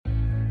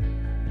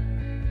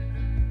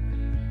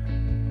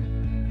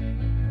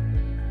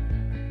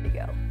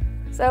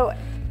So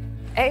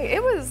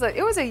it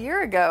was a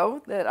year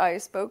ago that I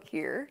spoke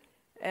here,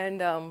 and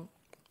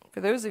for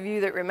those of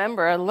you that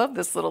remember, I love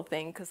this little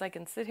thing because I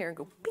can sit here and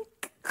go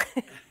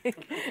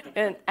pink,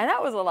 and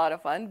that was a lot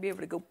of fun to be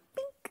able to go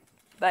pink.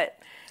 But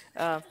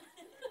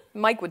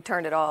Mike would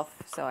turn it off,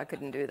 so I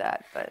couldn't do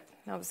that. But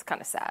that was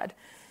kind of sad.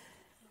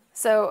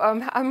 So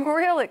I'm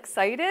real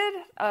excited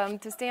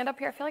to stand up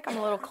here. I feel like I'm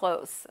a little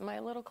close. Am I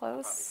a little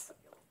close?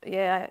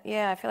 Yeah.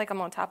 I feel like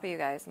I'm on top of you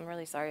guys. I'm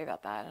really sorry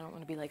about that. I don't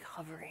want to be like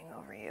hovering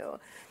over you.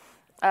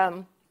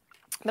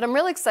 But I'm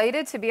really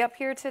excited to be up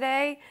here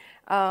today.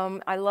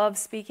 I love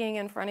speaking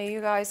in front of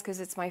you guys because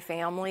it's my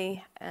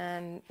family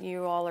and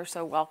you all are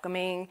so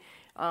welcoming.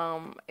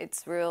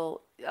 It's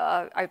real,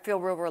 I feel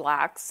real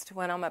relaxed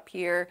when I'm up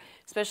here,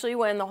 especially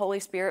when the Holy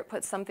Spirit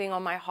puts something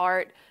on my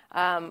heart.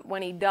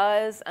 When he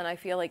does, and I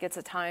feel like it's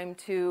a time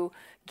to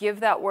give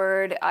that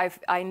word,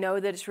 I know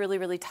that it's really,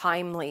 really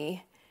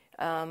timely.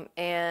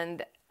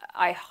 And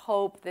I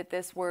hope that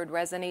this word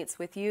resonates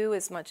with you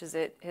as much as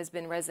it has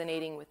been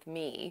resonating with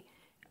me.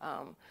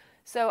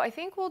 So I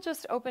think we'll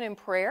just open in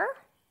prayer.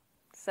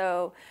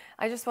 So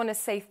I just want to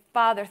say,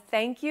 Father,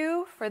 thank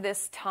you for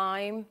this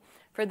time,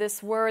 for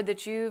this word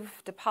that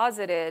you've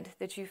deposited,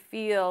 that you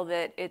feel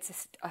that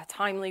it's a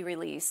timely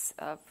release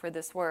for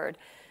this word.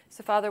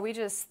 So Father, we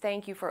just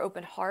thank you for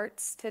open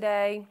hearts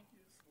today,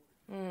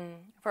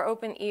 for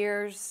open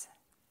ears,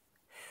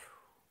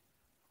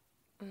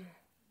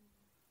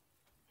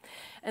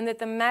 and that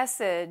the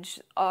message,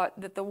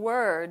 that the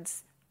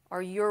words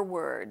are your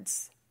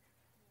words,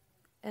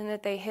 and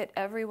that they hit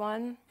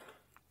everyone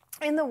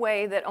in the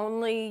way that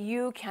only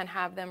you can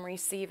have them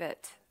receive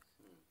it.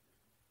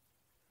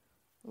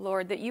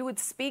 Lord, that you would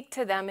speak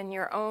to them in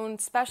your own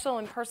special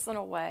and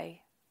personal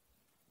way.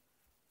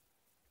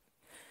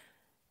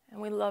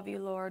 And we love you,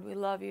 Lord. We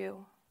love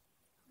you.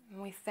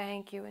 And we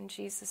thank you in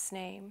Jesus'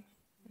 name.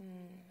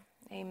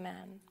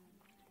 Amen.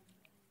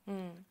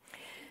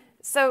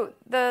 So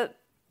the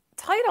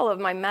title of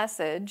my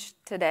message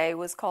today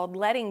was called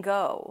Letting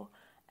Go.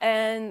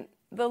 And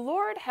the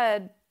Lord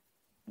had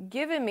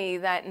given me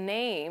that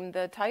name,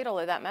 the title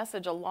of that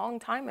message, a long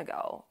time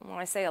ago. When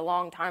I say a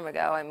long time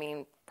ago, I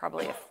mean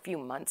probably a few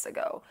months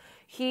ago.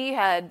 He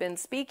had been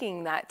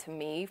speaking that to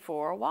me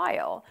for a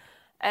while.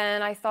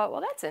 And I thought,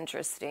 well, that's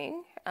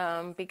interesting,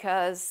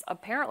 because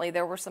apparently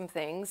there were some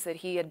things that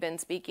he had been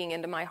speaking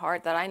into my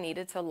heart that I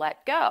needed to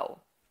let go.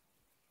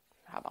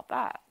 How about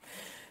that?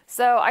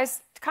 So I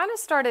kind of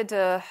started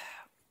to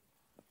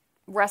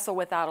wrestle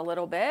with that a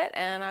little bit,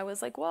 and I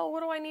was like, well,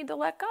 what do I need to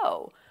let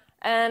go?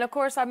 And of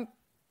course, I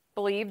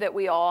believe that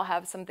we all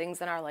have some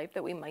things in our life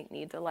that we might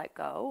need to let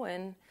go,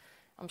 and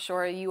I'm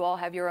sure you all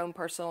have your own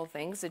personal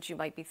things that you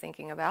might be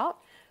thinking about.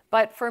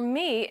 But for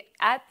me,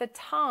 at the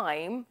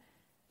time,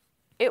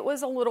 it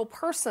was a little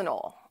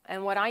personal,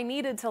 and what I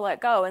needed to let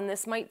go, and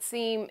this might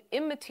seem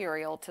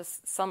immaterial to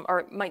some, or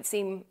it might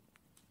seem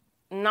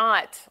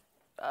not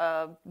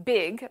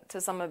big to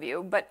some of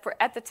you, but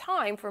at the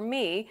time, for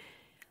me,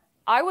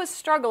 I was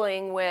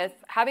struggling with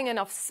having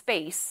enough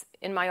space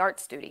in my art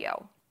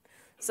studio.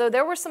 So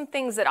there were some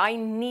things that I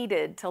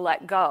needed to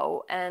let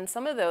go, and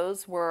some of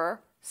those were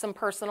some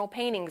personal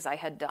paintings I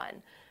had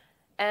done.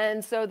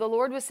 And so the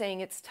Lord was saying,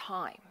 it's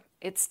time.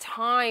 It's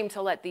time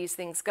to let these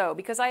things go,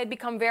 because I had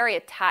become very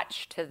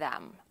attached to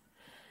them.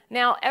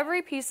 Now,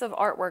 every piece of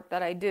artwork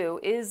that I do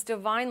is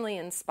divinely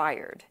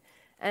inspired.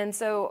 And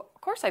so,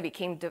 of course, I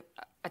became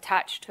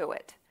attached to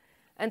it.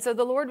 And so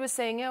the Lord was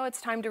saying,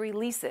 it's time to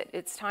release it.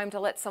 It's time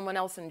to let someone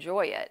else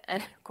enjoy it.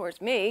 And of course,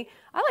 I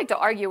like to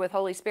argue with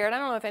Holy Spirit. I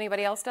don't know if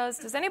anybody else does.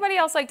 Does anybody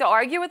else like to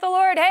argue with the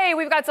Lord? Hey,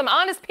 we've got some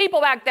honest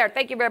people back there.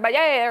 Thank you very much.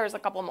 Yay, there's a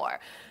couple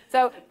more.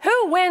 So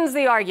who wins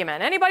the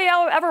argument? Anybody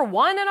ever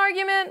won an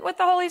argument with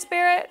the Holy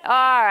Spirit?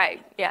 All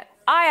right. Yeah.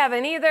 I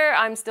haven't either.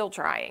 I'm still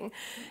trying.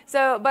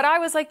 So, but I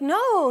was like, no,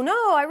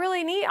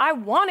 I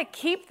want to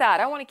keep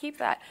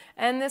that.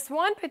 And this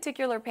one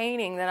particular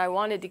painting that I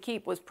wanted to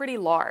keep was pretty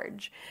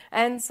large.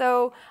 And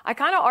so I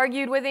kind of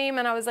argued with him,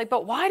 and I was like,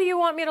 but why do you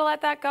want me to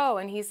let that go?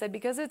 And he said,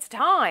 because it's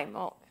time.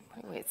 Well,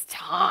 it's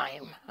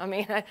time. I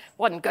mean, it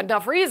wasn't good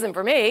enough reason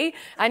for me.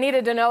 I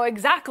needed to know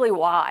exactly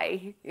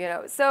why,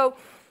 So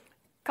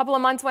a couple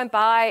of months went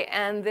by,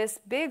 and this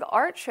big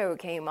art show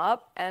came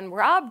up, and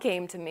Rob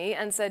came to me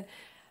and said,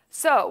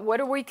 so what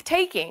are we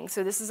taking?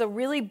 So this is a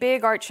really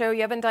big art show.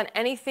 You haven't done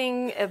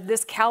anything of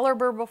this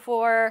caliber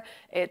before.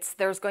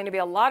 There's going to be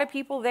a lot of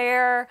people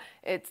there.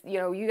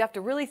 You have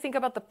to really think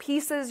about the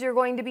pieces you're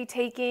going to be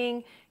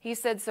taking. He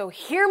said, so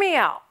hear me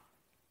out.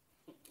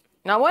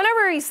 Now,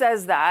 whenever he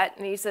says that,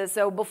 and he says,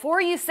 so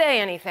before you say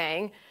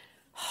anything,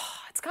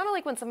 it's kind of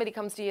like when somebody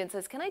comes to you and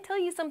says, can I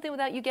tell you something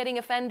without you getting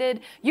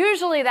offended?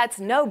 Usually that's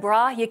no,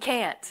 brah, you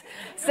can't.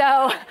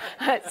 So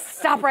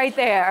stop right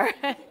there.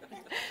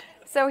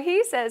 So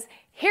he says,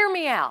 hear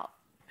me out.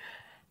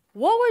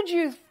 What would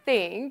you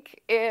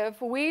think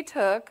if we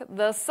took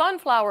the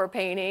sunflower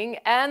painting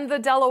and the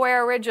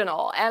Delaware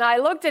original? And I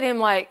looked at him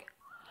like,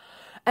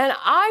 And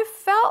I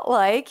felt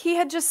like he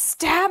had just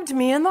stabbed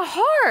me in the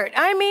heart.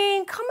 I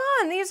mean, come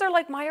on, these are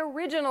like my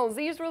originals.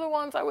 These were the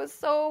ones I was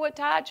so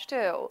attached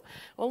to.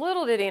 Well,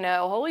 little did he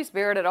know, Holy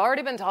Spirit had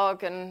already been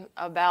talking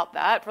about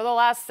that for the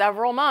last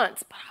several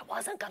months, but I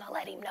wasn't going to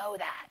let him know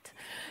that.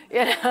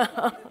 You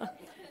know?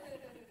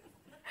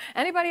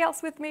 Anybody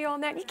else with me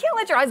on that? You can't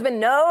let your husband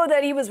know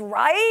that he was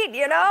right,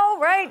 you know,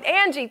 right?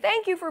 Angie,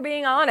 thank you for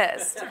being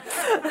honest.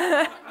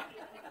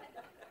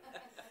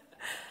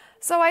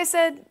 So I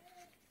said,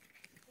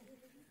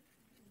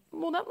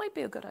 well, that might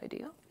be a good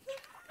idea.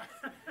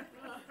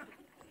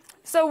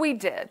 So we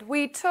did.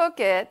 We took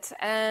it,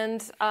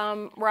 and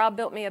Rob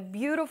built me a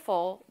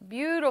beautiful,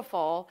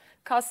 beautiful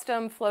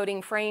custom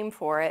floating frame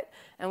for it,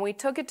 and we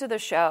took it to the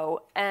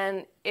show,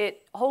 and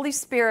Holy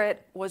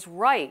Spirit was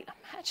right.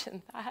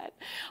 Imagine that.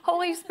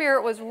 Holy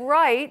Spirit was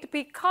right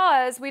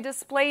because we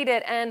displayed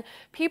it, and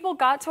people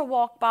got to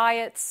walk by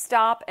it,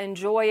 stop,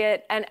 enjoy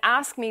it, and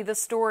ask me the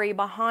story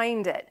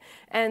behind it.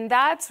 And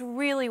that's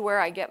really where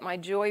I get my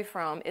joy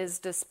from, is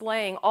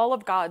displaying all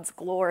of God's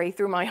glory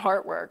through my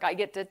artwork. I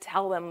get to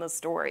tell them the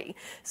story.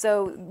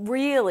 So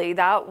really,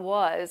 that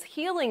was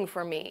healing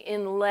for me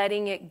in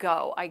letting it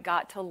go. I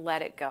got to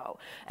let it go.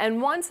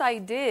 And once I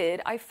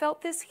did, I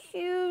felt this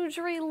huge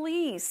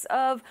release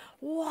of,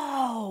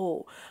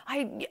 whoa,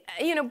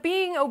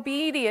 being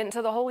obedient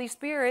to the Holy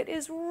Spirit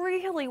is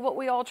really what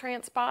we all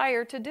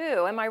transpire to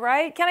do. Am I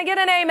right? Can I get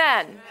an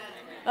amen? Amen.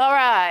 All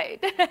right.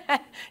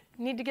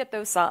 Need to get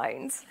those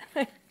signs.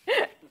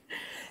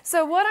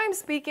 So what I'm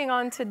speaking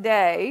on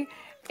today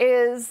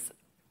is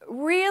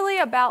really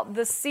about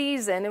the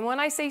season. And when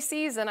I say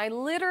season, I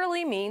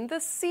literally mean the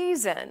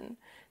season.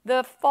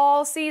 The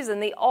fall season,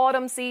 the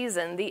autumn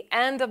season, the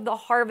end of the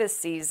harvest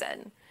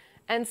season.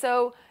 And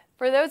so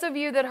for those of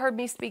you that heard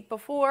me speak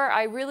before,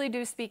 I really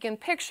do speak in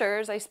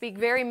pictures. I speak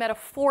very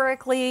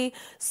metaphorically.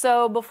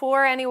 So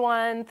before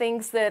anyone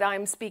thinks that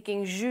I'm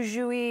speaking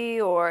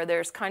juju-y or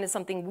there's kind of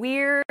something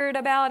weird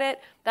about it,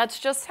 that's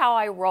just how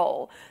I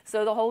roll.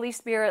 So the Holy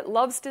Spirit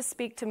loves to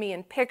speak to me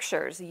in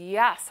pictures.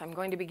 Yes, I'm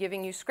going to be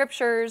giving you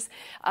scriptures.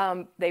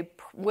 They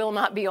will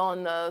not be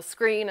on the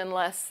screen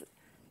unless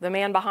the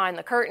man behind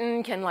the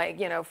curtain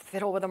can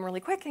fiddle with them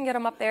really quick and get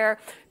them up there,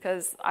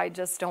 because I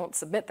just don't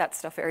submit that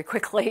stuff very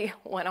quickly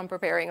when I'm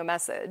preparing a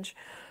message.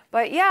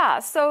 But yeah,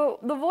 so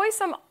the voice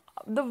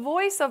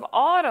of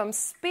autumn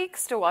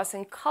speaks to us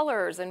in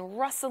colors and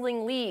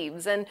rustling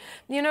leaves. And,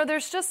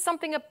 there's just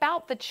something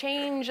about the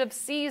change of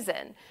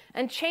season.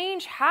 And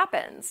change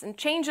happens, and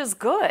change is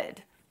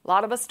good. A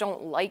lot of us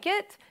don't like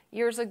it.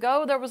 Years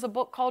ago, there was a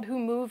book called Who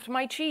Moved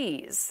My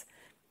Cheese?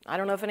 I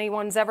don't know if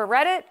anyone's ever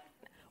read it.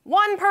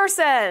 One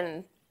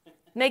person.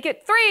 Make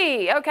it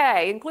 3.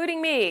 Okay,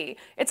 including me.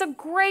 It's a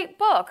great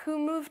book, Who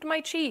Moved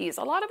My Cheese?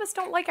 A lot of us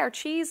don't like our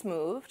cheese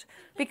moved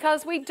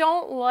because we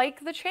don't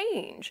like the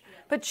change.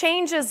 But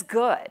change is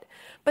good.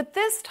 But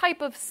this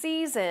type of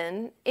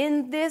season,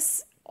 in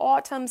this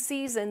autumn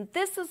season,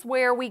 this is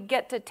where we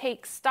get to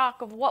take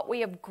stock of what we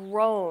have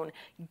grown,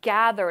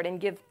 gathered, and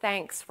give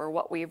thanks for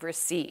what we've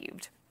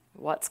received.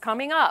 What's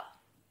coming up?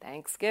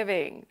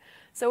 Thanksgiving.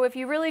 So if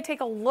you really take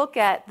a look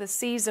at the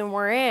season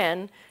we're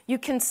in, you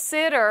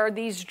consider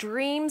these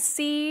dream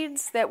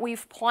seeds that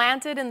we've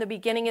planted in the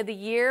beginning of the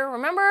year.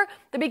 Remember,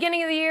 the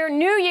beginning of the year,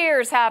 New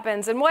Year's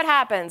happens, and what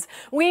happens?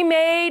 We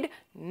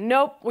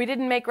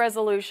didn't make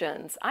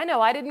resolutions. I know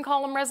I didn't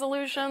call them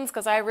resolutions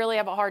because I really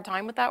have a hard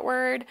time with that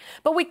word,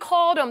 but we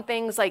called them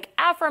things like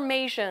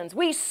affirmations.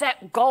 We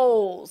set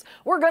goals.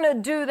 We're going to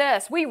do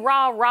this. We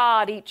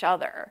rah-rah'd each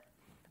other.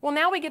 Well,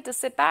 now we get to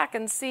sit back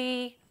and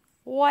see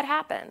what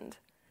happened.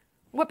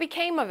 What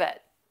became of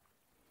it?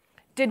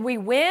 Did we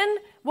win?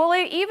 Well,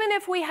 even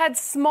if we had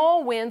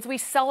small wins, we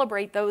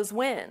celebrate those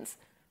wins,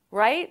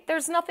 right?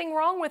 There's nothing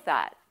wrong with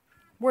that.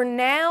 We're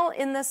now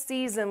in the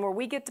season where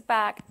we get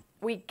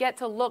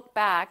to look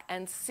back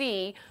and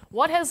see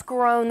what has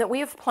grown that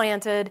we have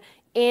planted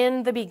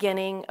in the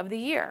beginning of the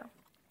year.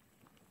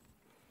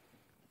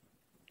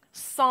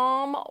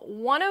 Psalm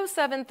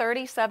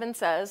 107:37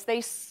 says,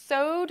 "They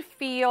sowed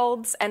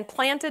fields and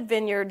planted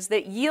vineyards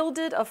that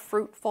yielded a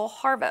fruitful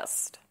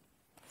harvest."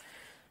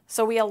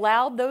 So we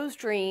allowed those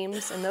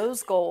dreams and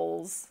those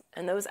goals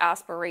and those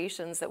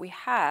aspirations that we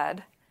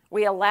had,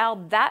 we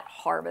allowed that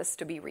harvest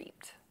to be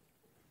reaped.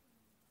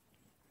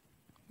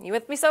 You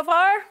with me so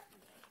far?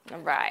 All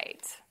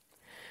right.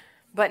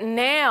 But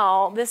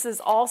now this is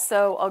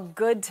also a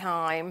good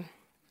time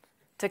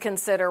to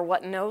consider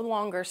what no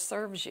longer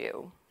serves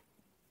you,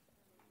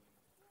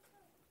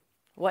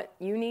 what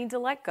you need to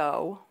let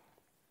go,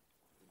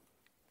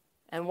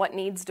 and what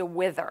needs to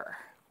wither.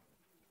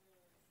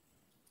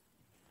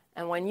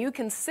 And when you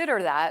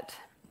consider that,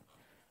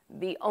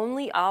 the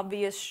only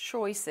obvious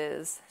choice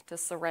is to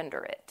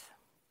surrender it.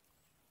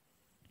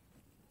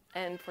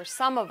 And for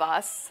some of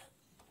us,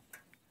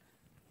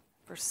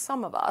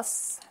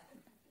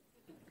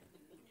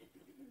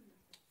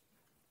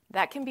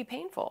 that can be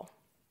painful.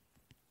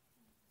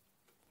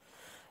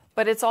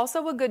 But it's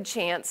also a good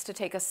chance to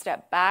take a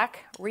step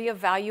back,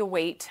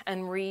 reevaluate,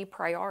 and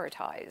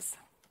reprioritize.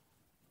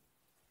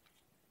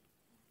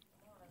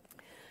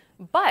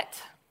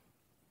 But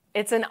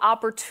it's an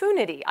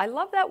opportunity. I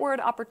love that word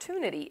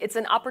opportunity. It's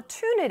an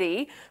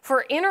opportunity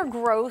for inner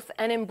growth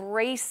and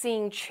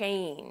embracing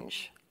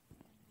change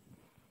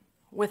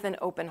with an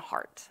open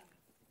heart.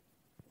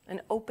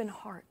 An open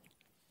heart.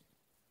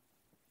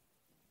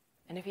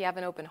 And if you have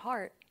an open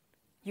heart,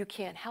 you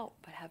can't help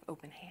but have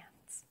open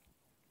hands.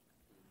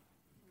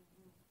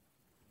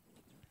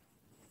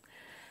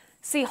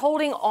 See,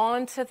 holding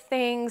on to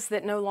things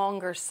that no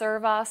longer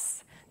serve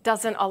us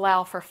doesn't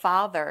allow for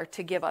Father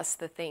to give us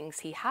the things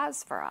he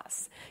has for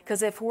us.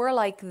 Because if we're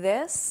like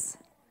this,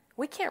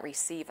 we can't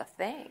receive a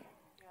thing.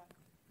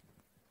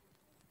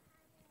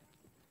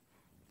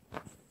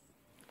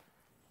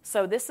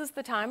 So this is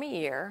the time of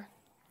year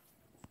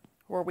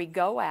where we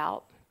go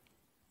out,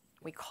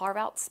 we carve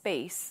out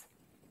space,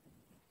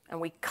 and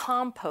we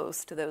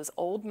compost those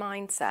old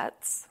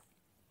mindsets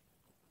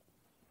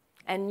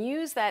and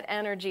use that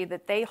energy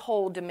that they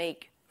hold to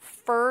make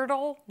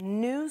fertile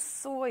new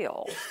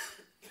soil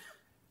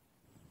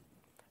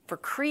for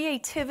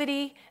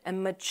creativity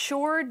and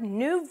matured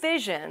new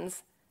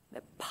visions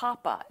that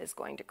Papa is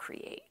going to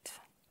create.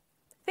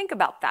 Think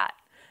about that.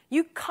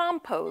 You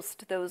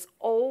compost those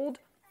old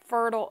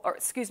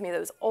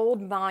those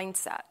old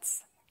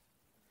mindsets.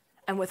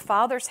 And with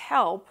Father's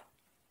help,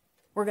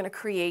 we're going to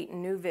create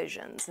new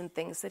visions and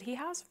things that he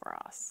has for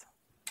us.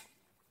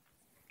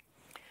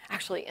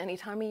 Actually, any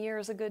time of year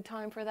is a good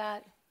time for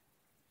that.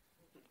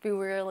 If you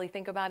really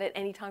think about it,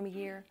 any time of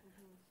year.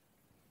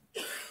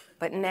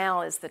 But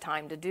now is the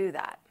time to do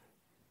that.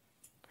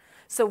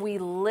 So we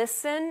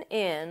listen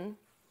in,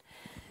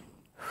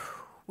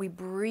 we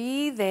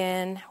breathe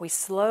in, we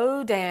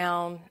slow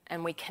down,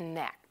 and we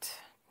connect.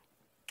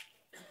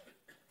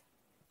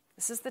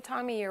 This is the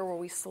time of year where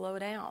we slow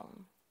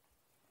down.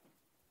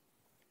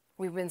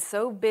 We've been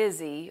so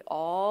busy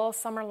all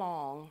summer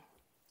long,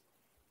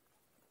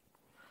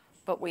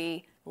 but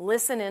we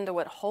listen into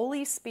what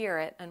Holy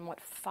Spirit and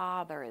what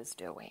Father is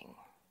doing.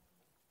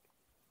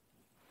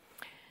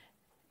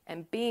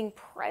 And being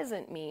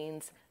present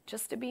means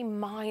just to be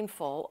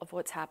mindful of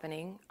what's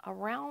happening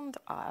around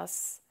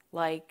us,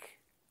 like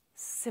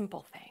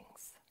simple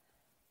things.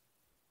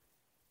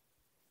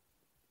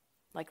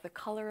 Like the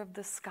color of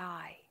the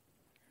sky,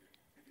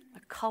 the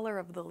color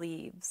of the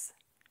leaves,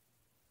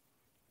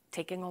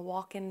 taking a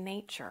walk in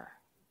nature,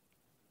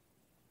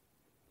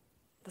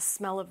 the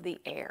smell of the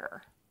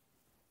air,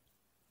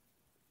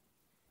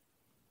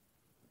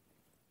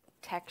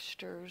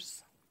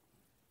 textures,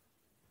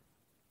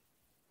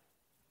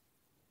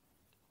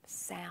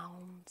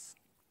 sounds,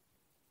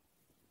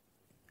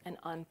 and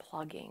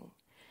unplugging.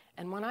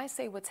 And when I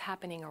say what's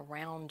happening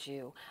around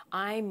you,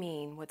 I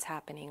mean what's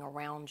happening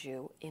around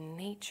you in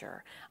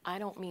nature. I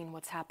don't mean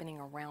what's happening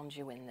around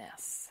you in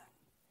this.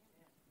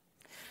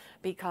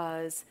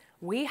 Because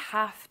we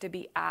have to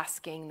be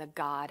asking the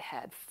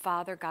Godhead,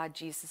 Father, God,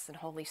 Jesus, and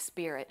Holy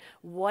Spirit,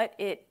 what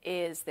it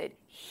is that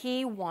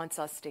he wants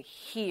us to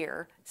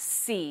hear,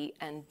 see,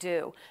 and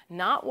do.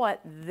 Not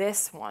what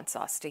this wants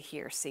us to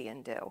hear, see,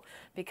 and do.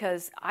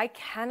 Because I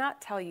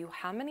cannot tell you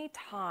how many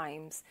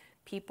times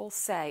people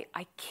say,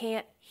 I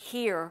can't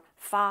hear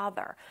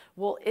Father.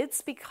 Well,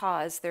 it's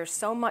because there's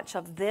so much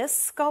of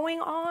this going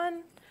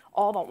on,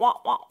 all the wah,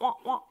 wah, wah,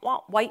 wah,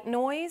 wah, white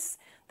noise,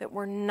 that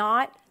we're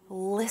not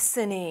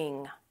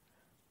listening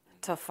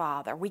to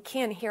Father. We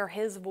can't hear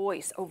his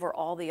voice over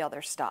all the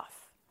other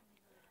stuff.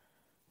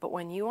 But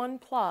when you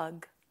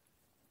unplug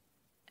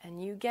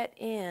and you get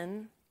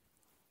in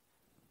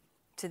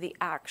to the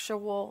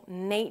actual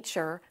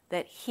nature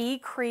that he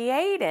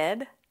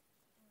created,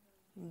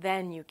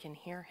 then you can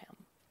hear him.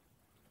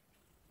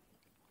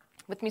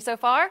 With me so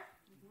far?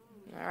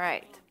 All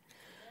right.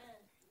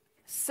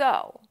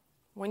 So,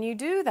 when you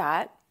do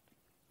that,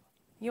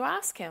 you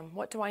ask him,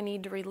 what do I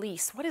need to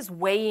release? What is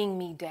weighing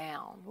me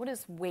down? What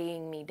is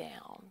weighing me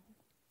down?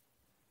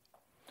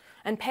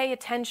 And pay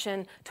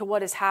attention to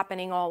what is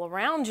happening all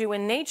around you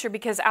in nature,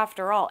 because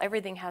after all,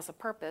 everything has a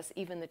purpose,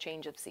 even the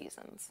change of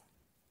seasons.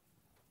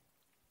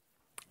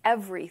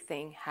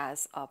 Everything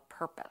has a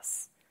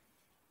purpose.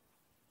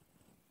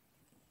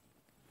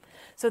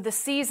 So the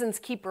seasons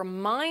keep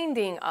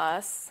reminding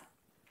us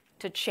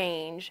to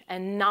change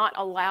and not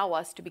allow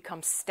us to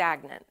become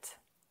stagnant.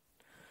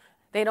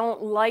 They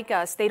don't like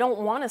us. They don't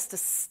want us to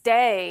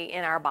stay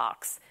in our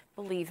box.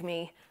 Believe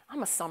me,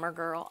 I'm a summer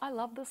girl. I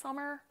love the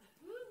summer.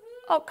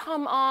 Oh,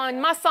 come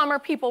on. My summer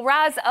people,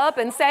 rise up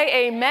and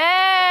say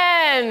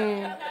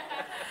amen.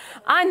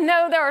 I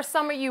know there are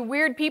some of you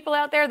weird people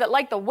out there that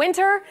like the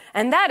winter,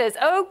 and that is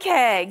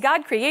okay.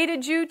 God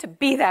created you to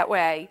be that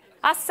way.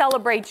 I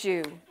celebrate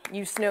you,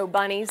 you snow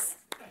bunnies.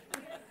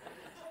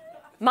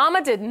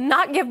 Mama did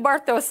not give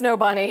birth to a snow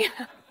bunny.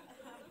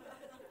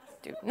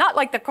 Do not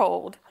like the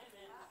cold.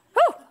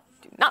 Whew,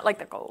 do not like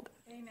the cold.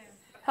 Amen.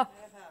 Huh.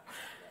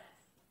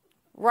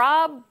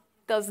 Rob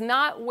does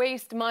not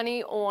waste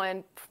money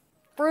on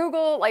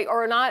frugal,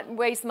 or not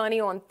waste money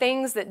on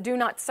things that do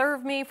not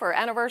serve me for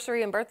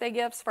anniversary and birthday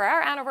gifts. For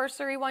our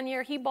anniversary one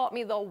year, he bought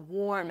me the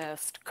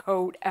warmest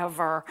coat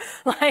ever.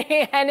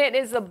 And it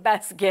is the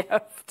best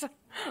gift.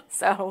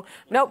 So,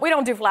 nope, we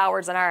don't do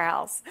flowers in our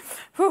house.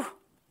 Whew,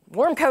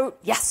 warm coat,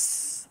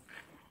 yes.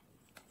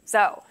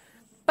 So,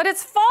 but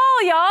it's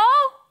fall, y'all.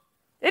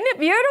 Isn't it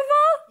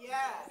beautiful?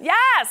 Yes.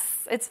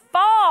 Yes, it's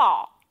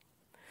fall.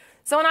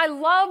 So, and I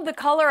love the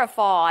color of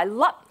fall. I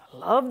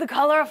love the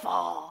color of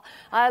fall.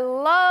 I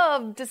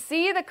love to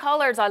see the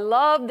colors. I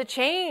love the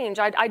change.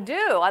 I do.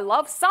 I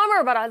love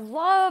summer, but I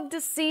love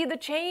to see the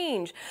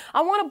change.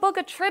 I want to book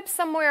a trip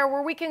somewhere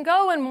where we can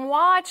go and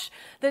watch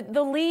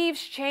the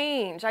leaves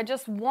change. I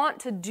just want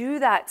to do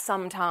that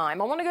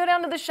sometime. I want to go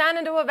down to the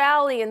Shenandoah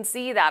Valley and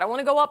see that. I want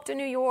to go up to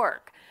New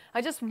York.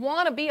 I just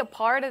want to be a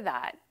part of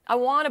that. I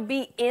want to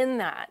be in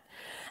that.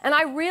 And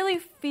I really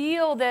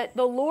feel that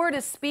the Lord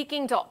is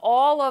speaking to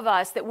all of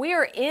us, that we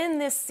are in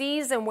this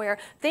season where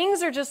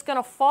things are just going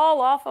to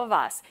fall off of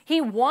us. He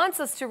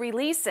wants us to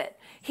release it.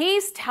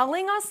 He's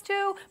telling us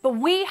to, but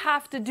we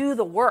have to do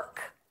the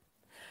work.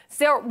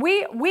 So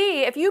we,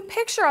 if you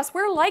picture us,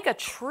 we're like a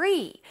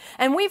tree,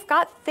 and we've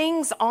got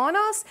things on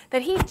us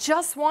that he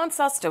just wants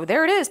us to,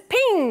 there it is,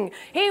 ping!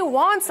 He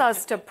wants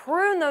us to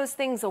prune those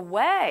things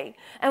away.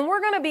 And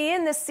we're going to be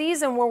in this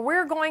season where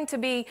we're going to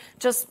be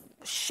just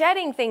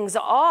shedding things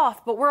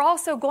off, but we're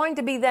also going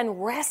to be then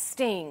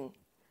resting.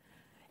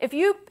 If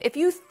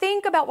you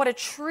think about what a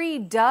tree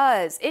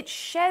does, it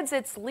sheds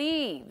its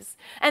leaves,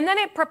 and then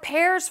it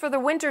prepares for the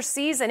winter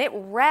season. It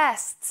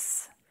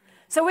rests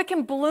so it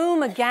can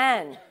bloom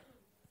again.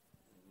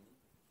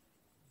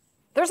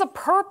 There's a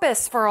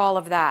purpose for all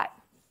of that.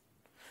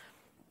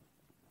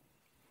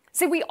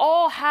 See, we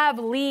all have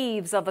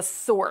leaves of a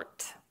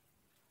sort.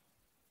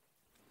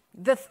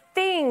 The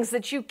things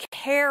that you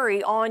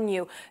carry on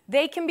you,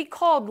 they can be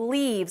called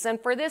leaves, and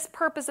for this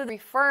purpose of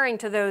referring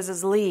to those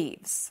as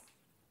leaves.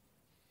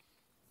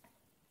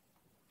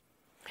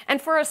 And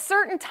for a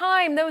certain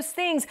time, those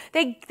things,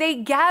 they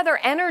gather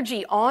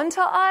energy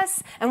onto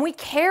us, and we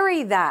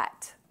carry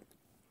that.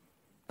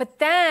 But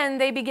then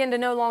they begin to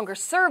no longer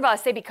serve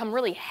us. They become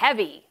really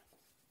heavy.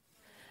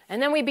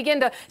 And then we begin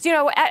to,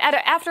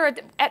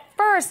 at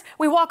first,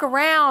 we walk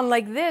around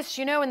like this,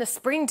 in the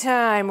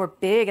springtime, we're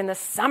big. In the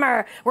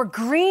summer, we're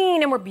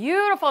green and we're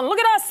beautiful. And look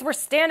at us, we're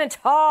standing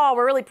tall.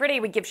 We're really pretty.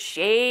 We give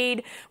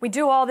shade. We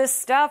do all this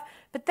stuff.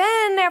 But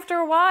then after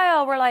a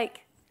while,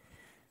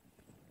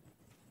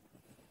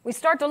 we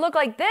start to look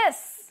like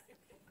this.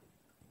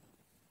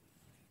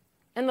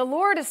 And the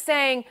Lord is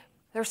saying,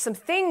 there's some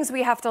things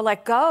we have to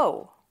let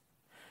go.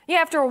 Yeah,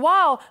 after a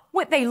while,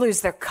 they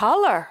lose their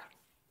color.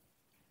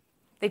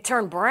 They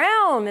turn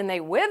brown and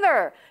they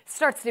wither. It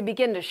starts to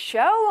begin to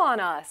show on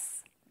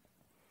us.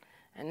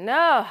 And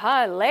no,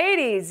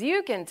 ladies,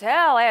 you can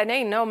tell it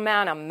ain't no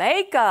amount of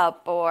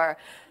makeup or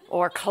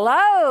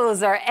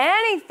clothes or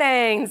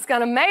anything that's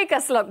going to make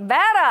us look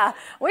better.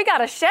 We got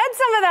to shed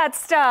some of that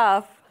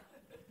stuff.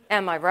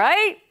 Am I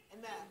right?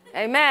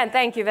 Amen. Amen.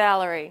 Thank you,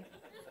 Valerie.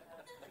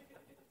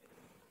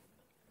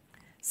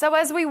 So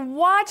as we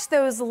watch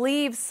those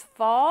leaves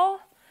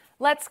fall,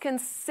 let's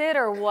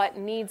consider what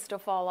needs to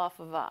fall off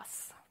of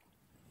us.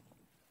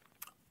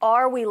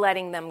 Are we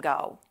letting them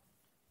go?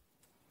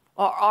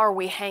 Or are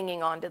we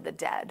hanging on to the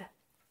dead?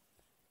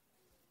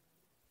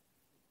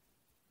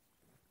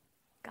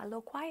 Got a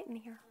little quiet in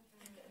here.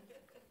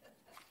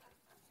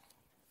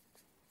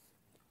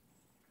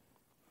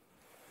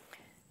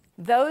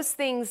 Those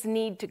things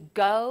need to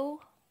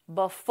go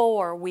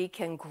before we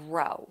can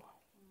grow.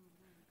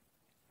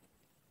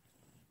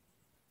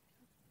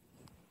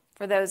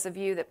 For those of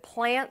you that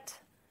plant,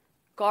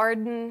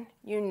 garden,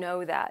 you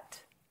know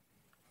that.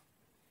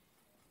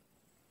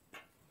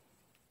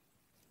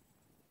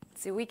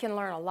 See, we can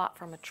learn a lot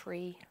from a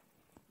tree.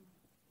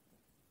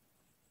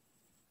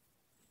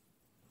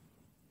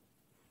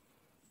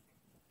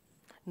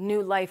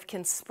 New life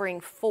can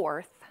spring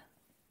forth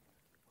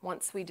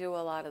once we do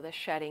a lot of the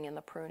shedding and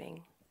the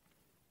pruning.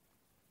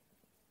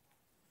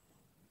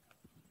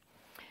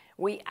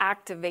 We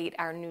activate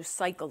our new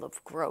cycle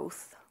of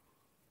growth.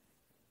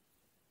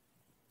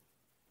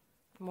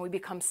 When we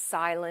become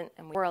silent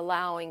and we're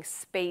allowing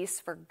space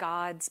for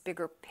God's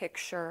bigger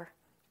picture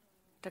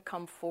to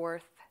come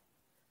forth,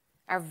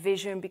 our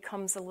vision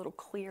becomes a little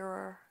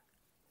clearer.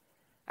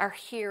 Our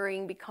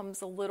hearing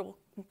becomes a little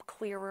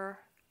clearer.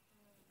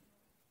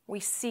 We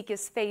seek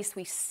his face.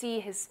 We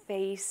see his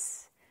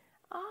face.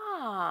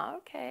 Ah,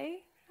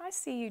 okay. I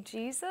see you,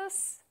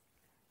 Jesus.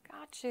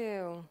 Got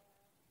you.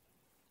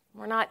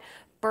 We're not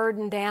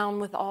burdened down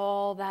with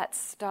all that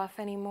stuff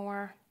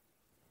anymore.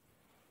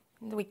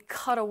 We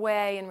cut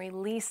away and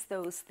release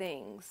those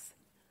things.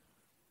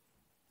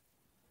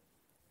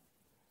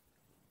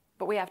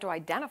 But we have to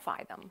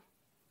identify them.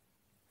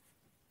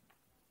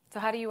 So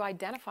how do you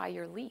identify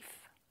your leaf?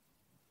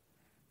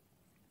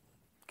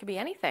 It could be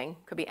anything.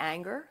 It could be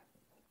anger.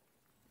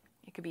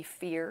 It could be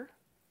fear.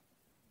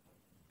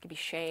 It could be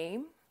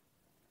shame.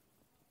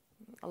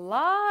 A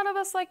lot of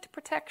us like to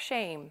protect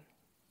shame.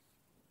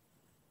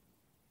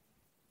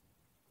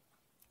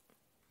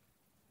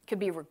 Could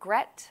be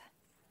regret,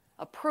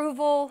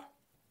 approval.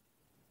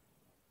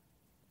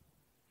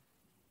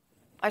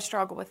 I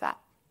struggle with that.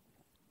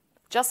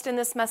 Just in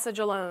this message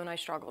alone, I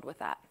struggled with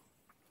that.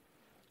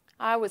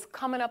 I was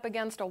coming up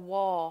against a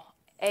wall.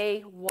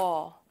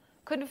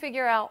 Couldn't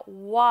figure out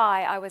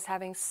why I was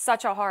having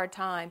such a hard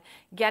time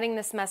getting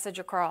this message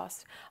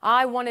across.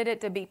 I wanted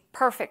it to be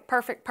perfect.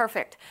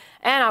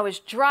 And I was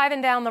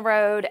driving down the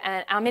road,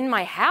 and I'm in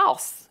my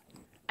house,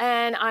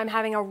 and I'm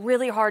having a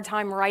really hard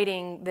time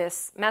writing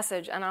this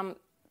message, and I'm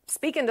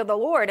speaking to the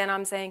Lord, and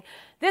I'm saying,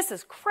 this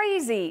is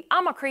crazy.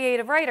 I'm a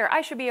creative writer.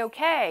 I should be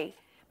okay.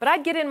 But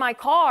I'd get in my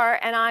car,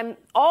 and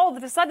all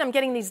of a sudden I'm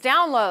getting these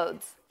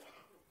downloads.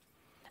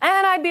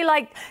 And I'd be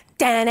like,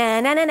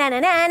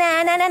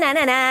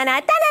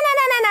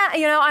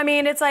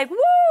 it's like, woo,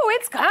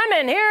 it's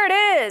coming, here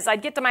it is.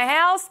 I'd get to my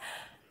house,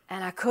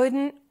 and I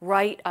couldn't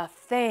write a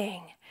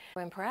thing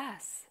to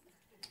impress.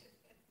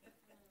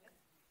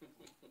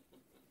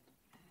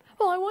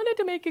 Well, I wanted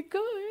to make it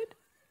good.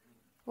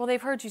 Well,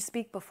 they've heard you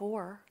speak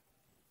before.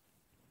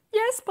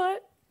 Yes,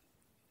 but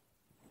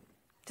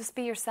just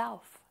be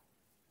yourself.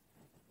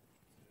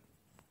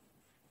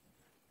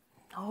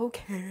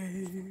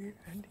 Okay,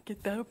 and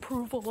get that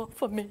approval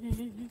off of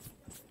me.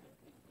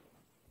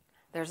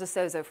 There's a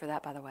sozo for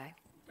that, by the way.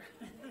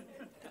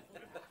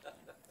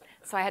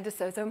 So I had to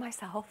sozo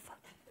myself.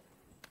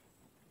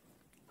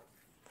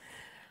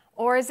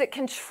 Or is it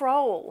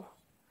control?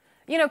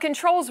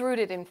 Control's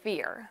rooted in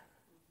fear.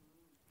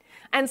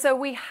 And so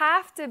we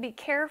have to be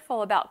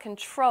careful about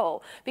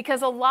control,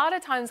 because a lot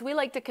of times we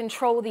like to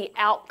control the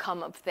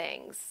outcome of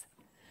things.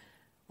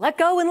 Let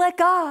go and let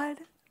God.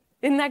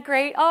 Isn't that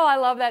great? Oh, I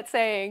love that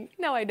saying.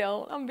 No, I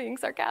don't. I'm being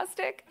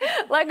sarcastic.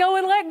 Let go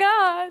and let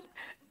God.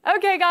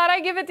 Okay, God,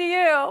 I give it to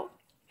you.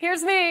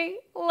 Here's me,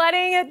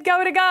 letting it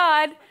go to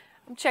God.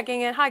 I'm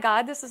checking in. Hi,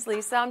 God, this is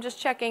Lisa. I'm just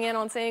checking in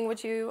on seeing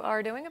what you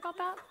are doing about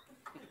that.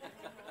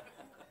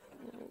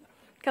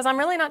 Because I'm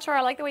really not sure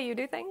I like the way you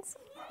do things.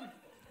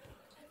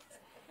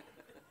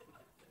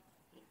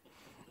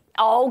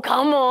 Oh,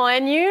 come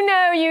on. You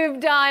know you've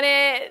done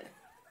it.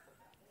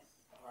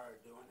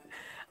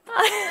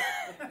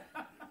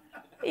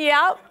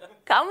 Yep,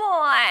 come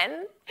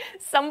on.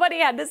 Somebody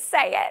had to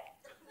say it.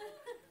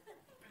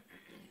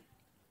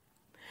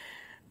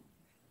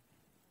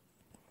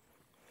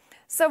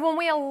 So when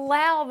we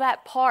allow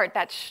that part,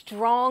 that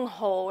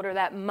stronghold or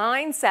that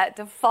mindset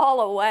to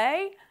fall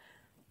away,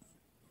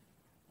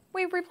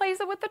 we replace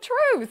it with the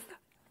truth.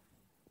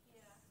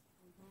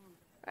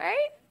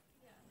 Right?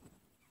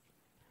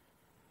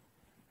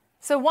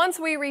 So once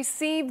we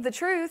receive the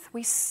truth,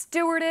 we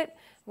steward it,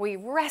 we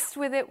rest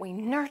with it, we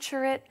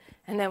nurture it,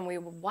 and then we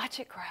watch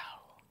it grow.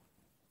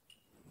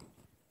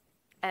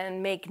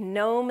 And make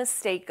no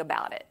mistake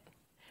about it.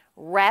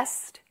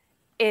 Rest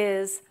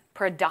is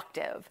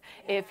productive.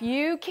 If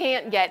you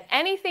can't get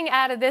anything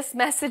out of this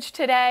message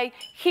today,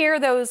 hear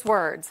those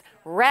words.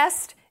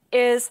 Rest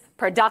is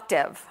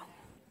productive.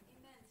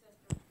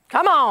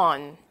 Come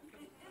on.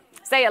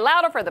 Say it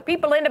louder for the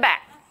people in the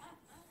back.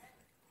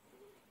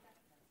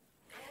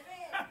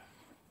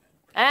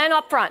 And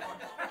up front.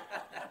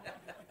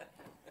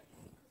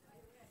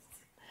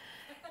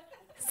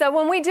 So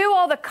when we do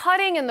all the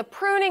cutting and the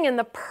pruning and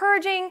the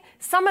purging,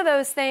 some of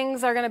those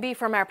things are going to be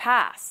from our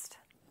past.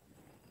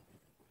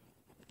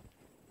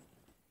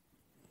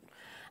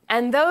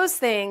 And those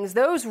things,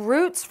 those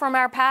roots from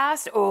our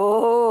past,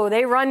 oh,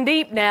 they run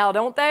deep now,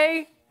 don't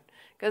they?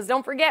 Because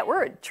don't forget,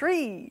 we're a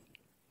tree.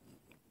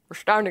 We're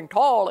standing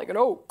tall like an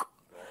oak.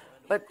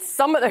 But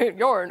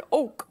you're an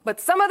oak. But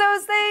some of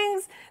those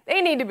things, they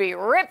need to be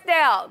ripped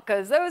out,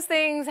 because those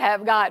things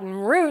have gotten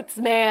roots,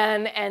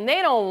 man, and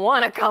they don't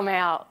want to come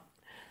out.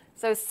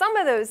 So some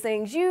of those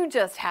things you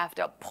just have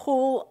to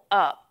pull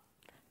up,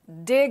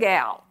 dig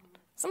out.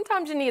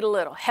 Sometimes you need a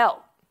little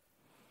help.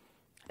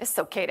 It's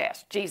okay to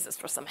ask Jesus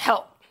for some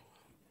help.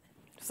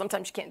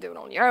 Sometimes you can't do it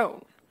on your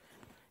own.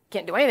 You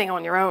can't do anything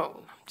on your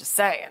own, just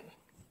saying.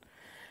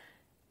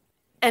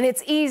 And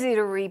it's easy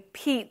to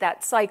repeat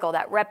that cycle,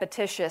 that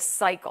repetitious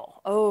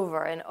cycle,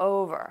 over and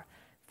over.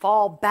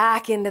 Fall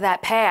back into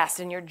that past,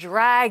 and you're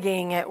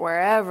dragging it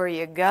wherever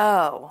you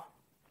go.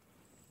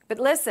 But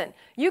listen,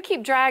 you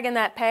keep dragging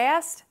that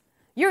past,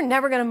 you're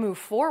never going to move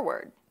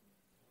forward.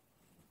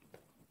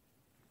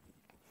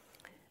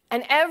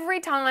 And every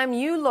time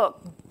you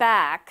look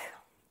back,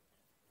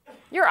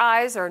 your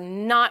eyes are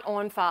not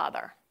on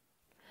Father.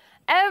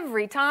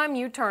 Every time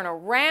you turn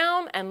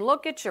around and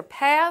look at your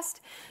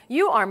past,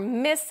 you are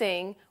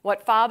missing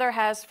what Father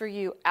has for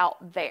you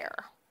out there.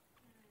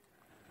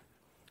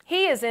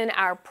 He is in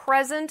our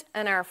present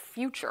and our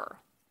future.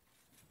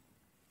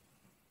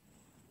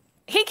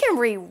 He can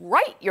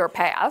rewrite your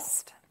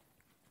past,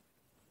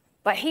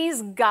 but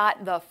He's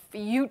got the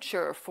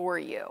future for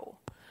you.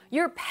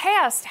 Your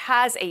past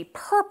has a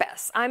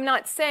purpose. I'm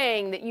not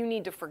saying that you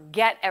need to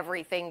forget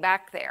everything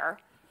back there.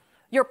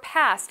 Your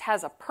past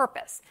has a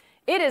purpose.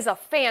 It is a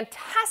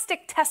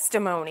fantastic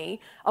testimony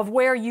of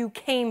where you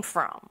came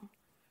from.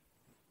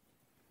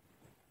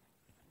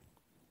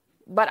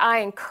 But I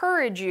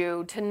encourage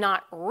you to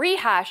not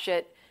rehash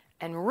it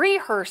and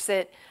rehearse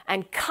it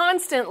and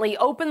constantly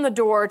open the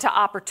door to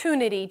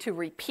opportunity to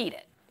repeat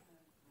it.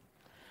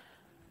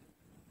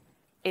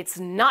 It's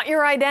not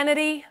your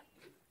identity.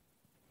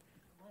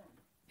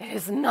 It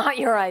is not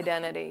your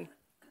identity.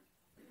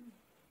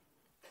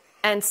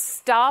 And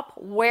stop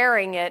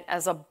wearing it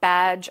as a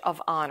badge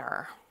of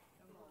honor.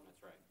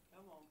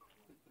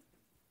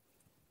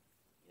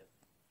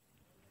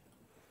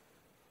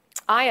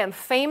 I am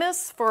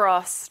famous for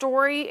a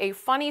story, a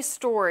funny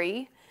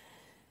story.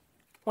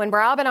 When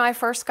Rob and I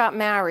first got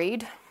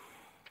married,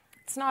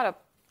 it's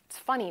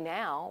funny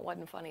now, it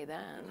wasn't funny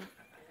then.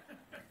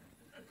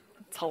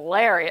 It's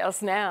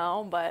hilarious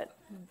now, but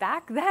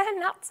back then,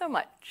 not so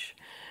much.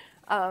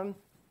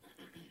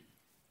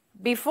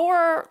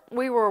 Before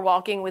we were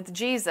walking with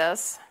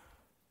Jesus,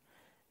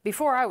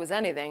 before I was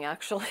anything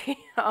actually,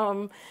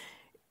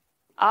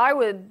 I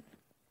would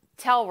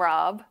tell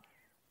Rob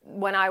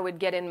when I would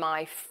get in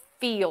my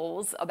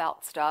feels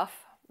about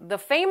stuff, the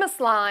famous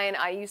line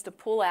I used to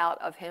pull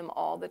out of him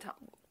all the time,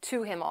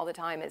 to him all the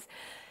time is,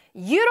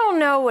 "You don't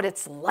know what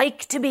it's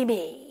like to be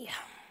me."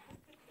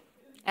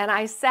 And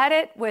I said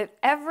it with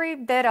every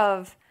bit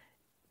of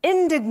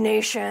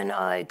indignation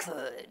I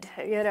could,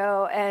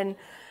 and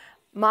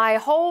my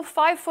whole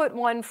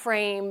 5'1"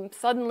 frame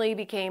suddenly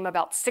became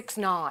about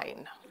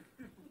 6'9".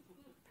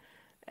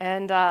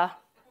 And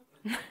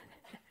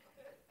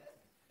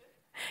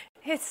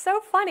it's so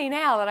funny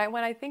now that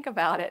when I think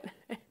about it.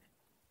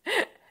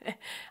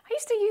 I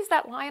used to use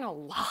that line a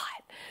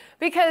lot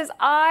because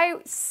I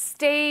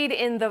stayed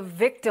in the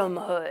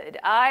victimhood.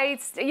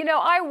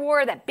 I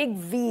wore that big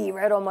V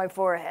right on my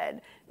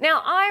forehead.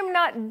 Now, I'm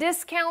not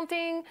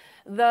discounting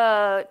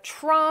the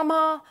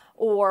trauma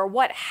or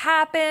what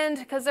happened,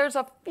 because there's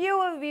a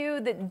few of you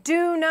that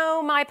do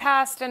know my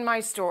past and my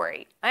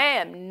story. I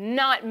am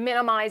not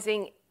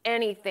minimizing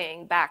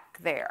anything back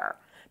there,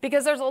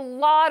 because there's a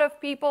lot of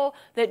people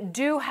that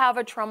do have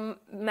a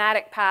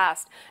traumatic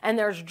past, and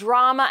there's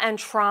drama and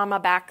trauma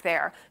back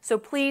there. So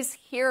please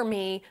hear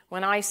me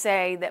when I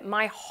say that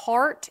my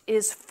heart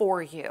is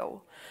for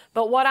you.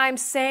 But what I'm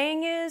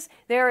saying is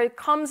there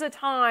comes a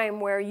time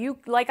where you,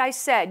 like I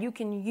said, you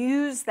can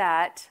use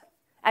that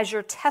as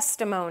your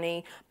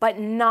testimony, but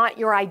not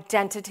your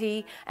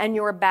identity and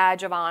your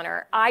badge of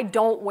honor. I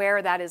don't wear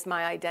that as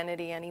my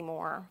identity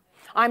anymore.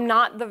 I'm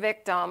not the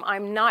victim.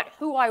 I'm not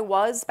who I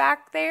was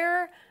back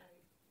there.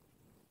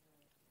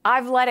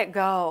 I've let it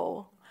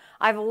go.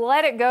 I've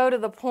let it go to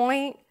the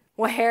point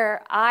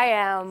where I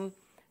am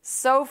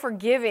so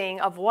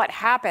forgiving of what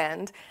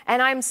happened,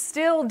 and I'm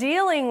still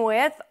dealing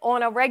with,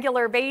 on a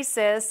regular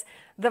basis,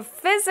 the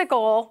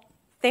physical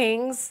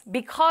things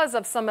because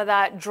of some of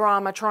that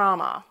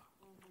trauma.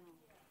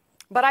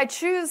 But I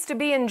choose to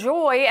be in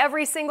joy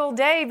every single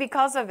day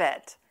because of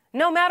it,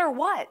 no matter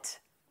what.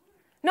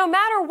 No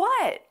matter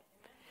what.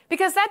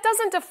 Because that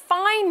doesn't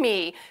define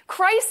me.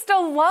 Christ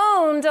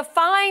alone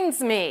defines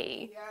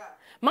me. Yeah.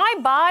 My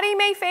body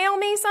may fail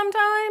me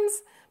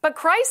sometimes, but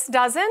Christ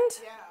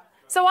doesn't. Yeah.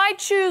 So I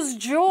choose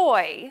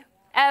joy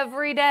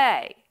every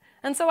day.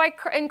 And so I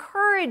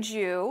encourage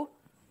you,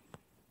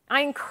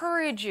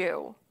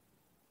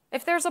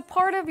 if there's a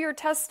part of your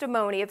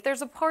testimony, if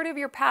there's a part of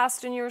your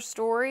past in your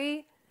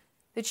story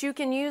that you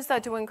can use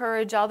that to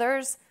encourage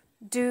others,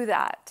 do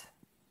that.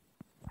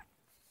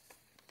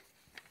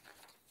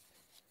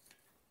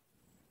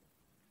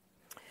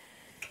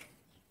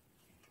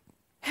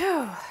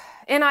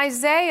 In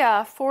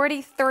Isaiah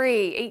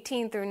 43,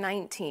 18 through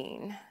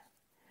 19,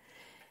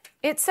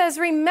 it says,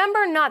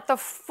 "Remember not the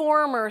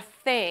former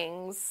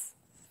things,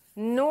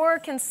 nor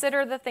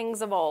consider the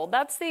things of old."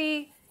 That's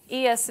the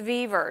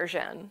ESV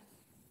version.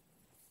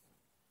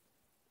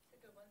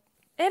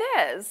 It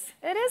is.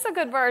 It is a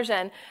good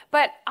version.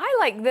 But I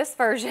like this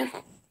version.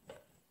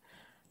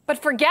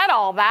 But forget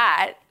all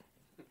that.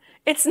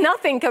 It's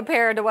nothing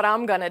compared to what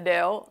I'm going to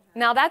do.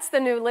 Now, that's the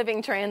New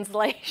Living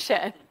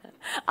Translation.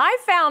 I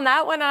found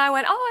that one and I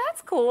went, oh,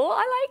 that's cool.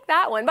 I like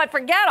that one. But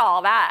forget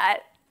all that.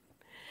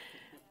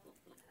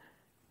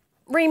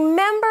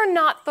 Remember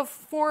not the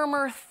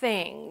former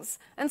things.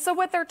 And so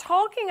what they're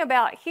talking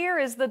about here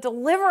is the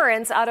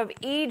deliverance out of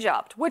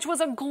Egypt, which was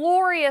a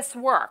glorious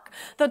work.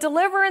 The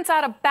deliverance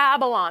out of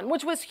Babylon,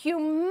 which was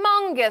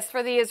humongous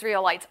for the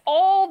Israelites.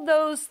 All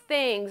those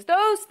things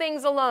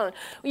alone.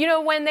 You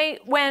know,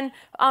 when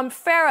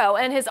Pharaoh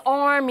and his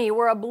army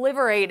were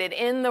obliterated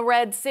in the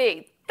Red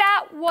Sea,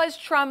 that was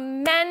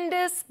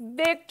tremendous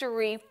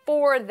victory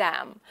for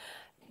them.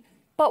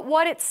 But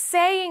what it's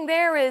saying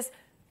there is,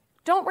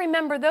 don't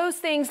remember those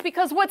things,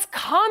 because what's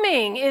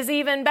coming is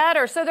even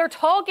better. So they're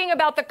talking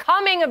about the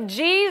coming of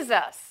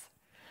Jesus,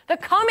 the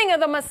coming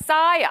of the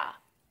Messiah.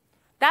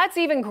 That's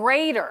even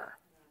greater.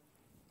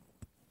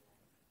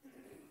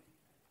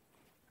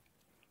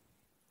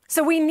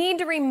 So we need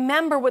to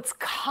remember what's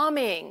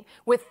coming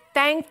with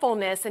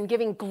thankfulness and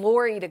giving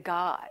glory to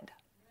God.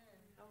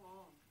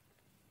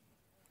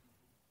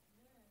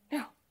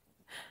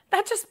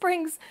 That just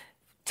brings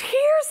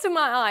tears to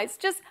my eyes,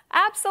 just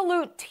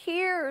absolute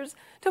tears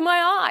to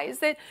my eyes.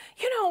 That,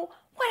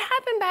 what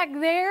happened back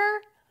there,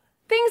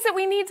 things that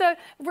we need to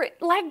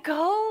let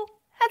go.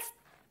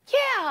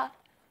 Yeah.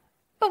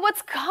 But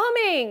what's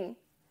coming?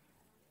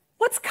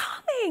 What's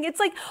coming? It's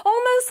like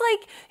almost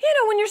like,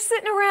 when you're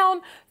sitting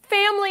around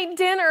family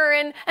dinner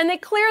and they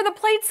clear the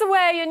plates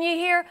away and you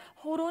hear,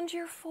 hold on to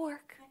your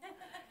fork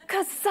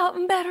because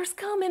something better's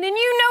coming. And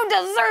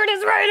dessert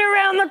is right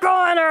around the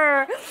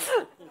corner.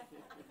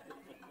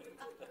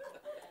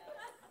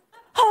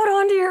 Hold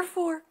on to your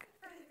fork.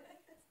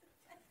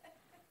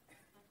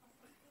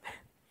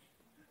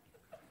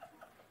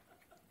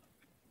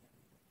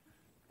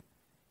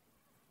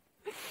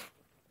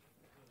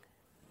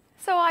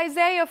 So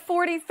Isaiah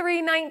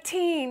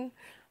 43:19,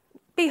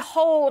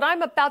 behold,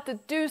 I'm about to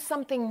do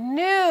something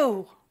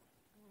new.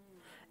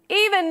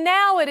 Even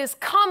now it is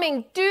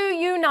coming. Do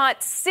you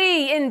not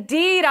see?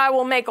 Indeed, I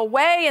will make a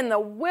way in the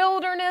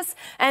wilderness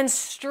and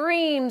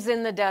streams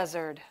in the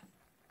desert.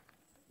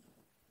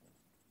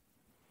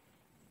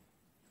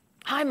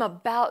 I'm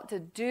about to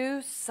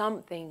do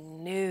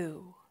something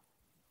new.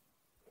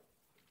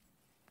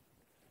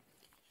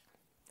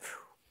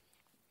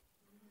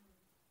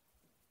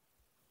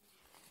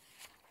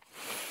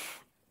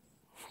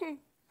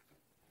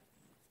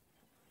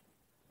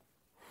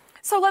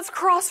 So let's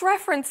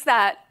cross-reference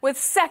that with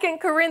 2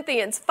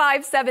 Corinthians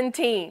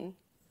 5:17.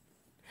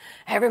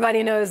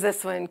 Everybody knows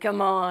this one. Come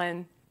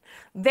on.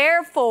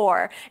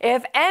 Therefore,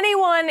 if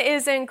anyone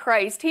is in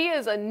Christ, he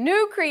is a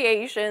new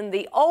creation.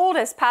 The old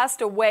has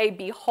passed away.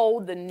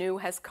 Behold, the new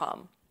has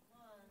come.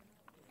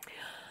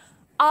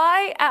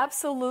 I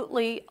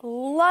absolutely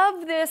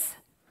love this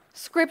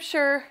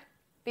scripture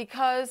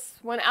because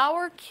when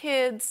our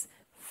kids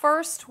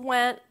first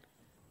went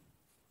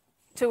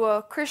to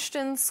a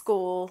Christian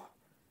school,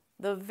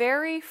 the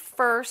very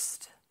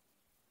first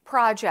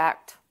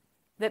project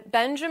that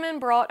Benjamin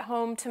brought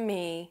home to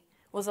me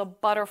was a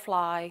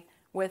butterfly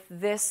with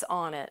this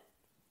on it.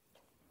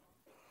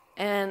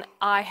 And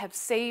I have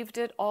saved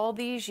it all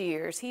these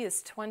years. He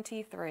is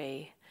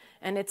 23,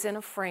 and it's in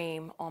a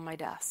frame on my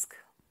desk.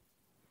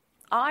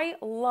 I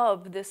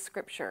love this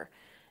scripture.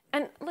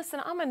 And listen,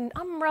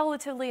 I'm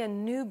relatively a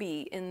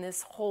newbie in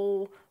this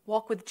whole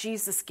walk with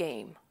Jesus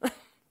game.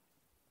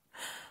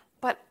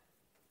 But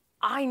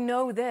I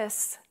know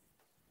this.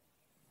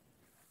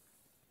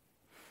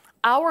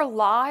 Our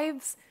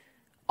lives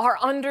are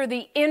under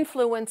the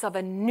influence of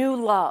a new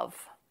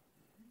love.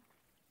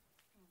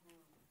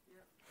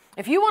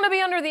 If you want to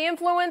be under the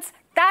influence,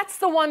 that's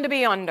the one to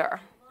be under.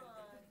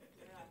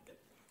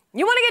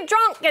 You want to get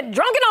drunk in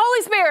the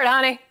Holy Spirit,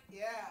 honey.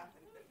 Yeah.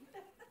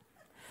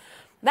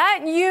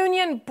 That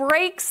union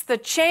breaks the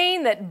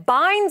chain that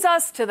binds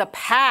us to the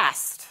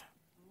past.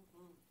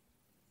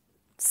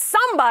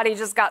 Somebody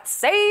just got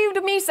saved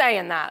of me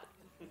saying that.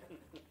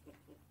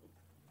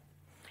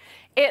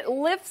 It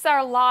lifts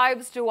our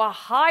lives to a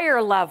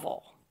higher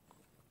level.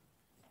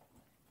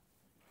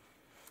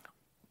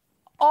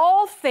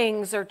 All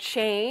things are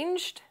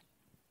changed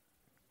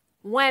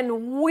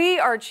when we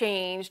are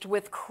changed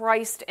with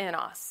Christ in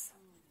us.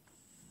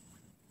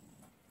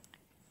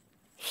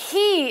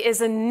 He is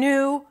a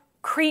new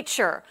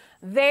creature.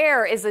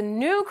 There is a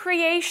new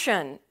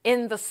creation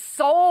in the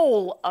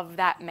soul of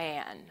that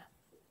man.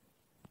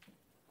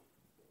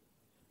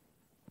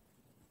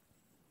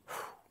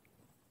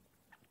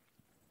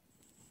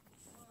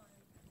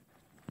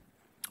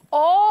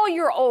 All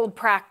your old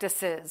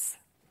practices,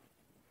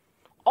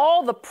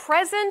 all the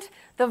present,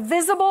 the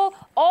visible,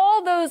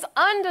 all those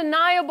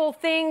undeniable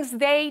things,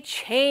 they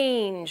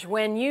change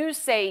when you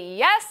say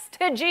yes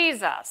to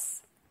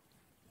Jesus.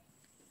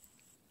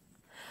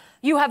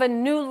 You have a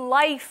new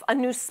life, a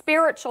new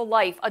spiritual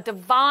life, a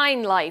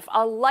divine life,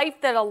 a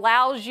life that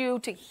allows you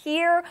to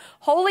hear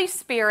Holy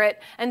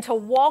Spirit and to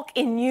walk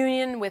in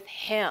union with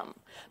Him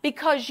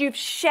because you've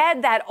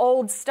shed that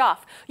old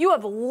stuff. You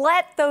have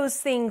let those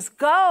things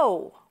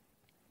go.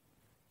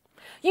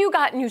 You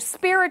got new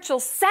spiritual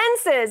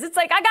senses. It's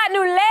like, I got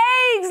new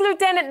legs,